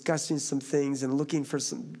we're discussing some things and looking for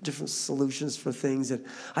some different solutions for things. And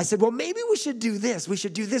I said, well, maybe we should do this. We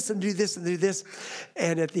should do this and do this and do this.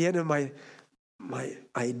 And at the end of my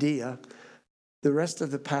idea, the rest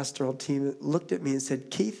of the pastoral team looked at me and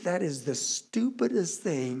said, Keith, that is the stupidest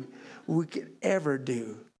thing we could ever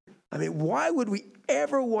do. I mean, why would we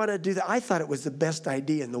ever want to do that? I thought it was the best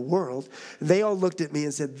idea in the world. They all looked at me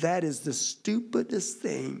and said, that is the stupidest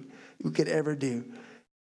thing we could ever do.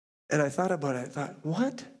 And I thought about it. I thought,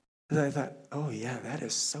 what? And I thought, oh, yeah, that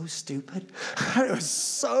is so stupid. That was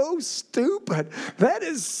so stupid. That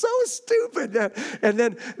is so stupid. And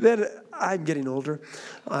then I'm getting older,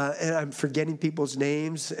 and I'm forgetting people's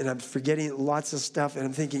names, and I'm forgetting lots of stuff. And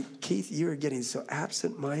I'm thinking, Keith, you're getting so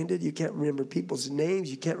absent-minded. You can't remember people's names.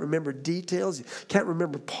 You can't remember details. You can't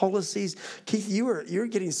remember policies. Keith, you're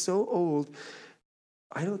getting so old.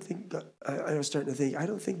 I was starting to think, I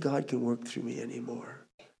don't think God can work through me anymore.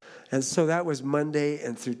 And so that was Monday,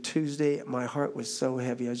 and through Tuesday, my heart was so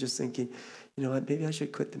heavy. I was just thinking, you know what, maybe I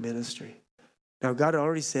should quit the ministry. Now, God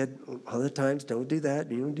already said other times, don't do that.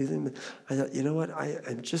 You don't do that. I thought, you know what, I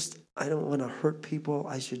don't want to hurt people.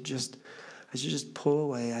 I should just pull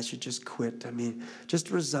away. I should just quit. I mean, just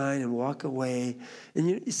resign and walk away.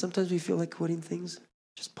 And sometimes we feel like quitting things,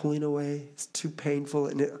 just pulling away. It's too painful.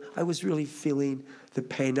 And I was really feeling the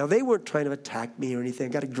pain. Now, they weren't trying to attack me or anything. I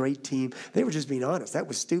got a great team. They were just being honest. That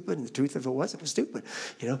was stupid, and the truth of it was stupid,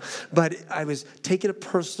 But I was taking it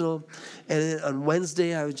personal, and then on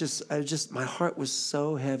Wednesday, I was just, my heart was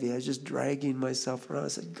so heavy. I was just dragging myself around. I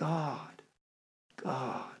said, God.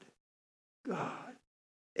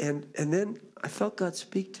 And then I felt God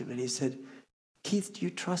speak to me, and he said, Keith, do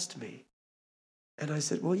you trust me? And I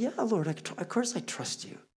said, well, yeah, Lord, of course I trust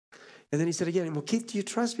you. And then he said again, well, Keith, do you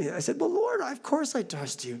trust me? I said, well, Lord, of course I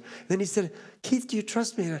trust you. And then he said, Keith, do you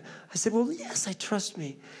trust me? And I said, well, yes, I trust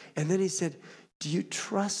me. And then he said, do you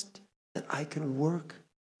trust that I can work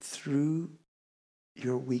through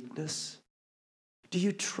your weakness? Do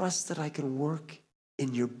you trust that I can work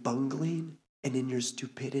in your bungling and in your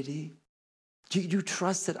stupidity? Do you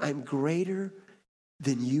trust that I'm greater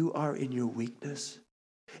than you are in your weakness?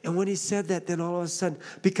 And when he said that, then all of a sudden,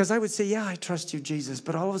 because I would say, yeah, I trust you, Jesus,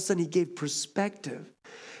 but all of a sudden he gave perspective,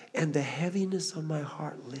 and the heaviness on my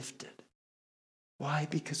heart lifted. Why?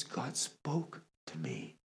 Because God spoke to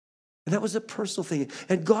me. And that was a personal thing.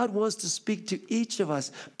 And God wants to speak to each of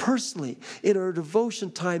us personally in our devotion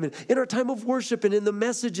time and in our time of worship and in the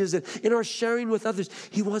messages and in our sharing with others.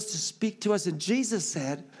 He wants to speak to us. And Jesus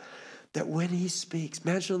said that when he speaks,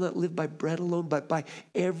 man shall not live by bread alone, but by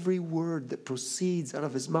every word that proceeds out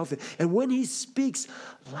of his mouth. And when he speaks,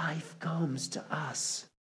 life comes to us.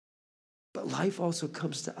 But life also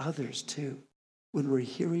comes to others too, when we're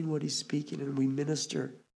hearing what he's speaking and we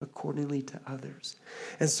minister accordingly to others.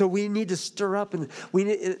 And so we need to stir up, and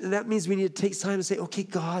that means we need to take time and say, okay,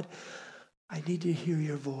 God, I need to hear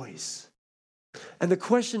your voice. And the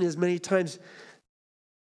question is many times,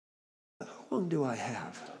 how long do I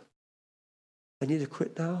have? I need to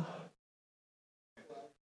quit now?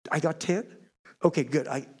 I got 10? Okay, good.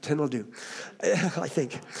 10 will do, I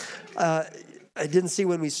think. I didn't see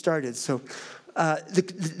when we started. So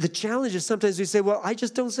the challenge is sometimes we say, well, I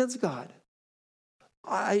just don't sense God.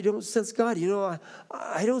 I don't sense God.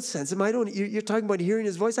 I don't sense him. You're talking about hearing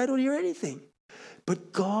his voice. I don't hear anything.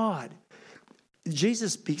 But God,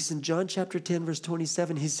 Jesus speaks in John chapter 10, verse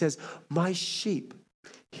 27. He says, my sheep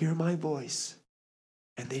hear my voice,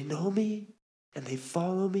 and they know me, and they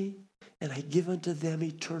follow me, and I give unto them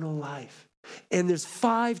eternal life. And there's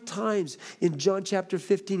 5 times in John chapter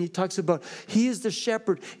 15, he talks about he is the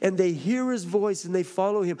shepherd, and they hear his voice, and they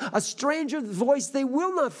follow him. A stranger's voice they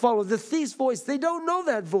will not follow. The thief's voice, they don't know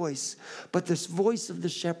that voice. But this voice of the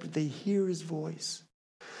shepherd, they hear his voice.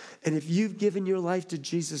 And if you've given your life to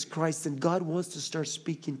Jesus Christ, then God wants to start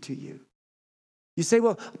speaking to you. You say,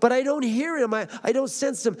 well, but I don't hear him. I don't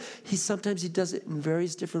sense him. Sometimes he does it in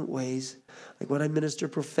various different ways. Like when I minister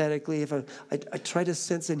prophetically, if I try to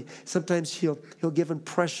sense, and sometimes he'll give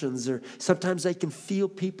impressions, or sometimes I can feel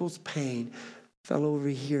people's pain. Fellow over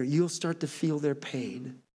here, you'll start to feel their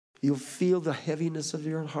pain. You'll feel the heaviness of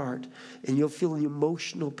your heart, and you'll feel the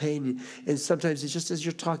emotional pain. And sometimes it's just as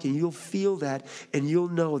you're talking, you'll feel that, and you'll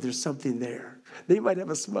know there's something there. They might have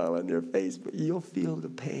a smile on their face, but you'll feel the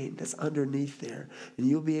pain that's underneath there. And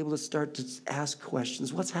you'll be able to start to ask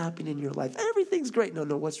questions. What's happening in your life? Everything's great. No,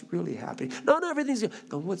 what's really happening? No, everything's good.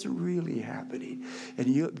 No, what's really happening?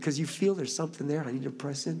 And because you feel there's something there I need to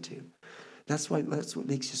press into. That's what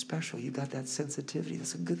makes you special. You got that sensitivity.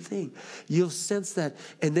 That's a good thing. You'll sense that,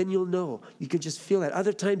 and then you'll know. You can just feel that.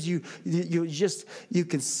 Other times you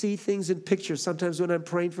can see things in pictures. Sometimes when I'm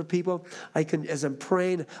praying for people, as I'm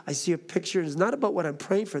praying, I see a picture. It's not about what I'm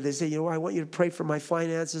praying for. They say, I want you to pray for my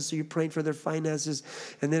finances. So you're praying for their finances,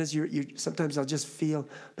 and then as sometimes I'll just feel,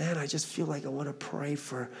 man, I just feel like I want to pray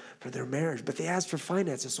for their marriage. But they ask for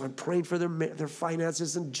finances, so I'm praying for their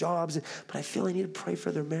finances and jobs. But I feel I need to pray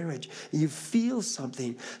for their marriage. And you feel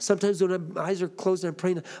something. Sometimes when my eyes are closed and I'm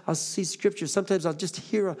praying, I'll see scripture. Sometimes I'll just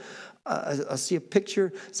hear I'll see a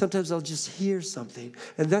picture. Sometimes I'll just hear something.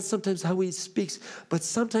 And that's sometimes how he speaks. But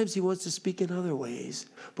sometimes he wants to speak in other ways.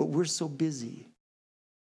 But we're so busy.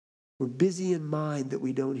 We're busy in mind that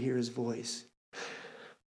we don't hear his voice.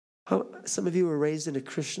 Some of you were raised in a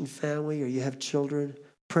Christian family, or you have children,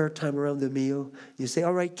 prayer time around the meal. You say,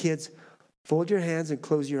 all right, kids, fold your hands and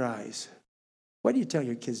close your eyes. Why do you tell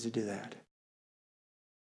your kids to do that?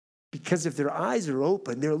 Because if their eyes are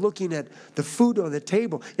open, they're looking at the food on the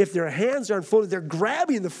table. If their hands aren't folded, they're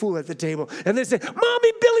grabbing the food at the table. And they say,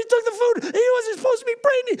 Mommy, Billy took the food. He wasn't supposed to be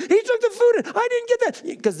praying. He took the food. And I didn't get that.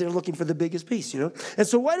 Because they're looking for the biggest piece, And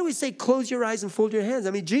so why do we say close your eyes and fold your hands?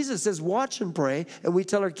 I mean, Jesus says watch and pray. And we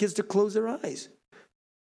tell our kids to close their eyes.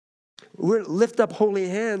 We lift up holy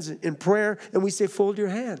hands in prayer. And we say fold your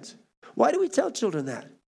hands. Why do we tell children that?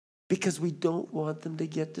 Because we don't want them to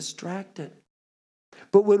get distracted.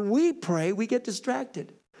 But when we pray, we get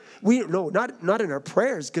distracted. Not in our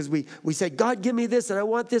prayers, because we say, God, give me this, and I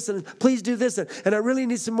want this, and please do this, and I really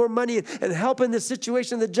need some more money and help in this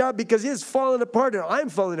situation, the job, because it's falling apart, and I'm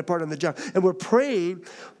falling apart on the job. And we're praying,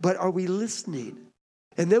 but are we listening?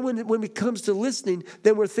 And then when it comes to listening,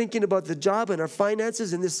 then we're thinking about the job and our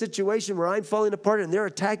finances in this situation where I'm falling apart and they're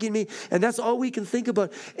attacking me, and that's all we can think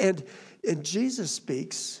about. And Jesus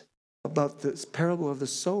speaks about this parable of the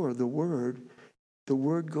sower, the word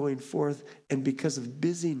going forth, and because of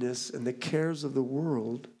busyness and the cares of the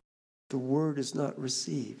world, the word is not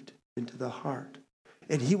received into the heart.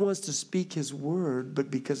 And he wants to speak his word,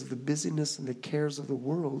 but because of the busyness and the cares of the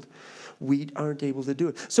world, we aren't able to do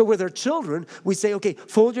it. So with our children, we say, okay,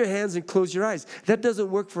 fold your hands and close your eyes. That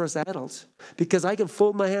doesn't work for us adults, because I can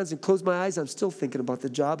fold my hands and close my eyes. I'm still thinking about the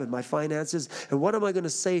job and my finances. And what am I going to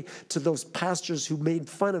say to those pastors who made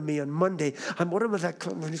fun of me on Monday? What am I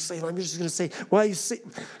going to say? I'm just going to say, well, you see.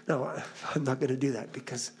 No, I'm not going to do that,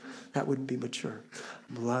 because that wouldn't be mature.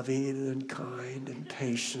 I'm loving and kind and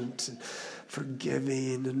patient and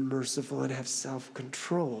forgiving and merciful and have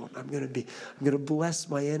self-control. I'm going to bless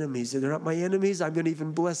my enemies. If they're not my enemies, I'm going to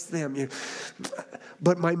even bless them.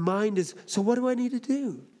 But my mind is, so what do I need to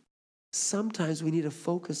do? Sometimes we need to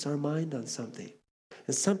focus our mind on something.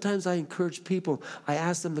 And sometimes I encourage people, I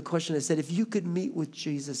ask them the question, I said, if you could meet with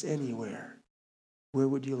Jesus anywhere, where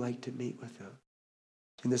would you like to meet with him?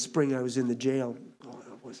 In the spring, I was in the jail.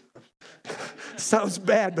 Sounds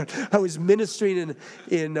bad, but I was ministering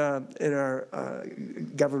in our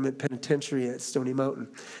government penitentiary at Stony Mountain.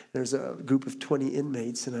 There's a group of 20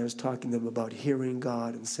 inmates, and I was talking to them about hearing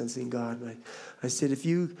God and sensing God. And I said, if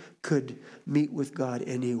you could meet with God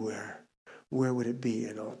anywhere, where would it be?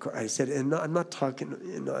 And I said, and I'm not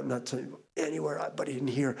talking anywhere, but in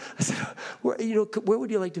here. I said, where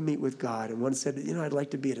would you like to meet with God? And one said, I'd like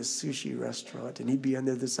to be at a sushi restaurant. And he'd be on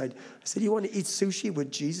the other side. I said, you want to eat sushi with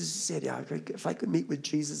Jesus? He said, yeah, if I could meet with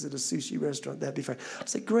Jesus at a sushi restaurant, that'd be fine. I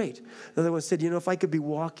said, great. Another one said, if I could be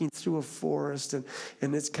walking through a forest, and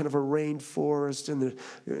it's kind of a rainforest, and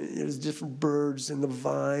there's different birds and the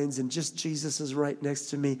vines, and just Jesus is right next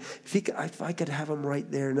to me. If I could have him right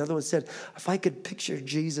there. Another one said, if I could picture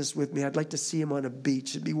Jesus with me, I'd like to see him on a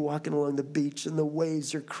beach. He'd be walking along the beach and the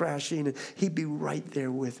waves are crashing and he'd be right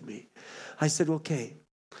there with me. I said, okay,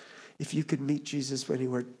 if you could meet Jesus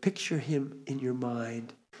anywhere, picture him in your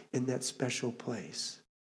mind in that special place.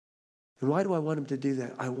 And why do I want him to do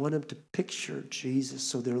that? I want him to picture Jesus,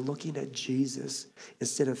 so they're looking at Jesus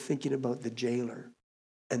instead of thinking about the jailer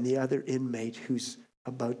and the other inmate who's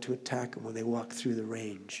about to attack them when they walk through the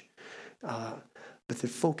range. But they're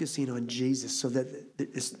focusing on Jesus, so that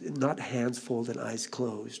it's not hands folded, eyes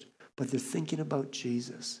closed, but they're thinking about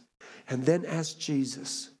Jesus. And then ask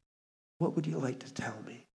Jesus, what would you like to tell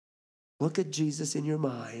me? Look at Jesus in your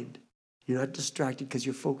mind. You're not distracted because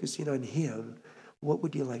you're focusing on him. What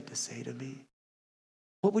would you like to say to me?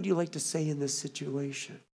 What would you like to say in this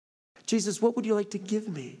situation? Jesus, what would you like to give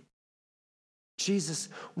me? Jesus,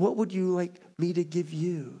 what would you like me to give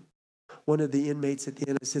you? One of the inmates at the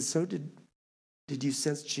end said, so did you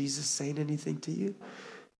sense Jesus saying anything to you?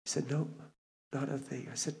 He said, no, not a thing.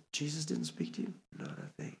 I said, Jesus didn't speak to you? Not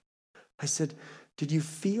a thing. I said, did you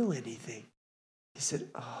feel anything? He said,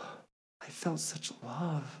 oh, I felt such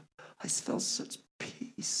love. I felt such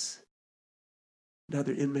peace.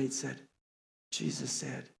 Another inmate said, Jesus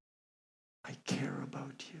said, I care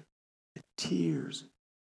about you. The tears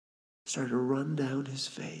started to run down his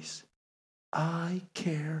face. I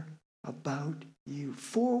care about you.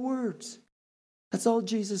 4 words. That's all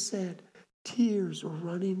Jesus said. Tears were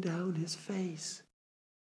running down his face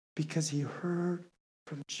because he heard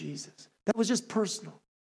from Jesus. That was just personal.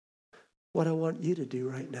 What I want you to do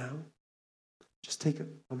right now, just take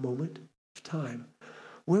a moment of time.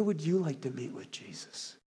 Where would you like to meet with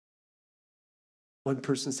Jesus? One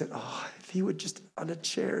person said, oh, if he would just on a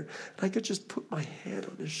chair, and I could just put my head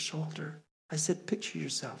on his shoulder. I said, picture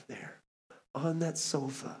yourself there on that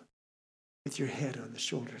sofa with your head on the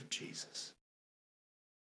shoulder of Jesus.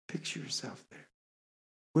 Picture yourself there.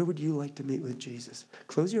 Where would you like to meet with Jesus?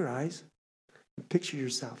 Close your eyes and picture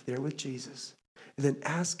yourself there with Jesus. And then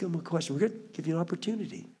ask him a question. We're going to give you an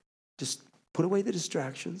opportunity. Just put away the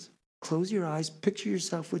distractions. Close your eyes. Picture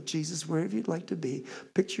yourself with Jesus wherever you'd like to be.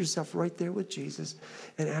 Picture yourself right there with Jesus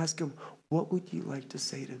and ask him, what would you like to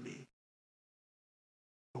say to me?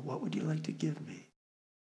 Or what would you like to give me?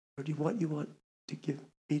 Or do you want to give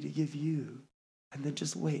me to give you? And then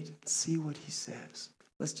just wait and see what he says.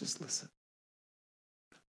 Let's just listen.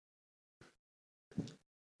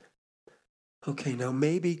 Okay, now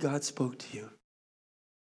maybe God spoke to you.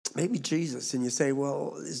 Maybe Jesus, and you say,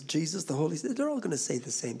 well, is Jesus the Holy Spirit? They're all going to say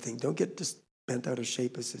the same thing. Don't get just bent out of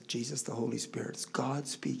shape as Jesus the Holy Spirit. It's God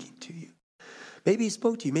speaking to you. Maybe he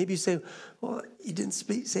spoke to you. Maybe you say, well, he didn't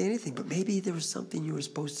say anything, but maybe there was something you were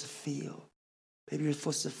supposed to feel. Maybe you're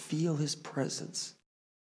supposed to feel his presence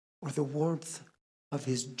or the warmth of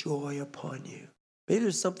his joy upon you. Maybe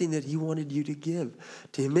there's something that he wanted you to give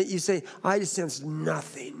to him. You say, I just sensed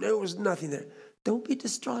nothing. There was nothing there. Don't be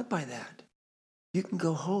distraught by that. You can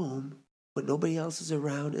go home when nobody else is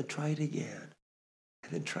around and try it again.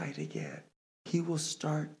 And then try it again. He will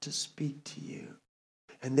start to speak to you.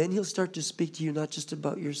 And then he'll start to speak to you not just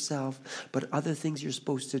about yourself, but other things you're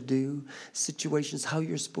supposed to do, situations, how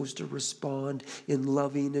you're supposed to respond in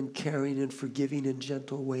loving and caring and forgiving and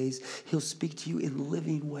gentle ways. He'll speak to you in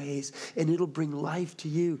living ways, and it'll bring life to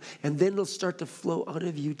you. And then it'll start to flow out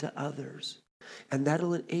of you to others. And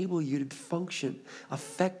that'll enable you to function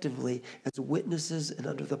effectively as witnesses and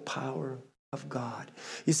under the power of God.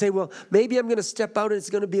 You say, well, maybe I'm going to step out and it's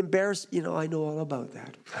going to be embarrassing. I know all about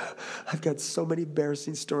that. I've got so many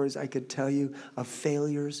embarrassing stories I could tell you of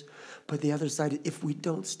failures. But the other side, if we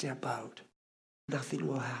don't step out, nothing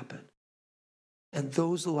will happen. And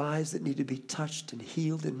those lives that need to be touched and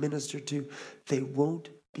healed and ministered to, they won't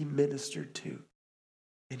be ministered to.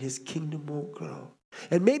 And his kingdom won't grow.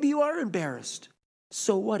 And maybe you are embarrassed.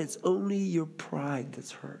 So what? It's only your pride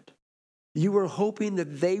that's hurt. You were hoping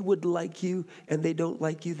that they would like you, and they don't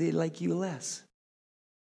like you, they like you less.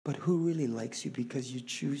 But who really likes you because you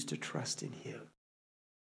choose to trust in him?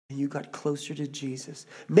 And you got closer to Jesus.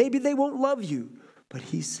 Maybe they won't love you, but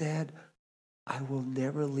he said, I will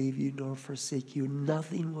never leave you nor forsake you.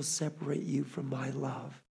 Nothing will separate you from my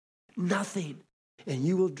love. Nothing. And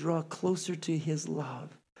you will draw closer to his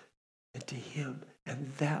love and to him, and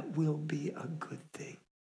that will be a good thing.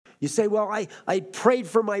 You say, well, I prayed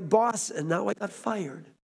for my boss and now I got fired.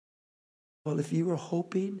 Well, if you were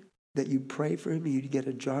hoping that you'd pray for him and you'd get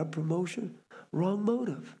a job promotion, wrong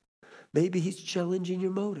motive. Maybe he's challenging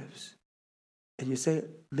your motives. And you say,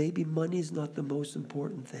 maybe money is not the most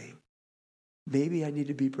important thing. Maybe I need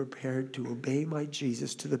to be prepared to obey my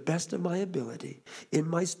Jesus to the best of my ability in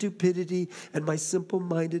my stupidity and my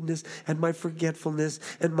simple-mindedness and my forgetfulness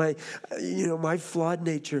and my flawed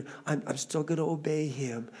nature. I'm still going to obey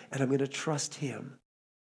him, and I'm going to trust him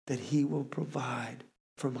that he will provide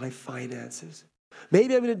for my finances.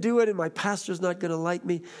 Maybe I'm going to do it and my pastor's not going to like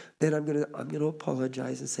me. Then I'm going to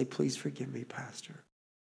apologize and say, please forgive me, pastor.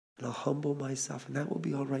 And I'll humble myself, and that will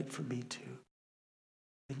be all right for me too.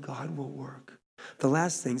 And God will work. The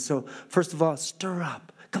last thing, so first of all, stir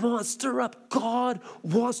up. Come on, stir up. God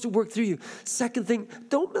wants to work through you. Second thing,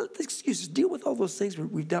 don't make excuses. Deal with all those things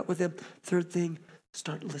we've dealt with them. Third thing,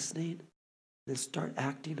 start listening and start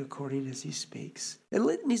acting according as he speaks. And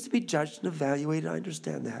it needs to be judged and evaluated. I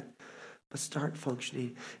understand that. But start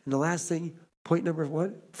functioning. And the last thing, point number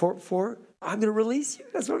 4, I'm going to release you.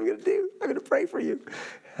 That's what I'm going to do. I'm going to pray for you.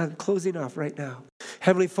 I'm closing off right now.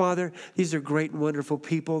 Heavenly Father, these are great and wonderful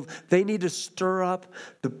people. They need to stir up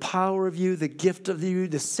the power of you, the gift of you,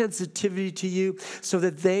 the sensitivity to you, so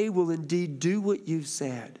that they will indeed do what you've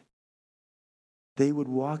said. They would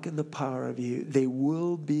walk in the power of you. They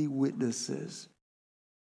will be witnesses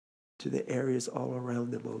to the areas all around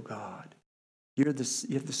them, oh God. You have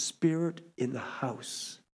the Spirit in the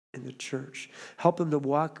house, in the church. Help them to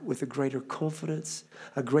walk with a greater confidence,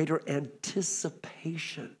 a greater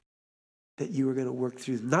anticipation that you are going to work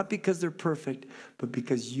through them. Not because they're perfect, but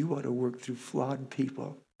because you want to work through flawed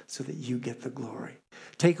people so that you get the glory.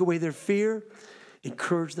 Take away their fear,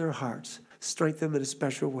 encourage their hearts, strengthen them in a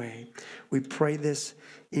special way. We pray this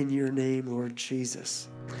in your name, Lord Jesus.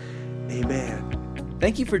 Amen.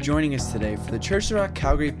 Thank you for joining us today for the Church of the Rock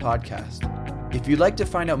Calgary podcast. If you'd like to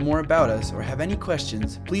find out more about us or have any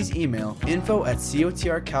questions, please email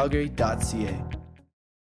info@cotrcalgary.ca.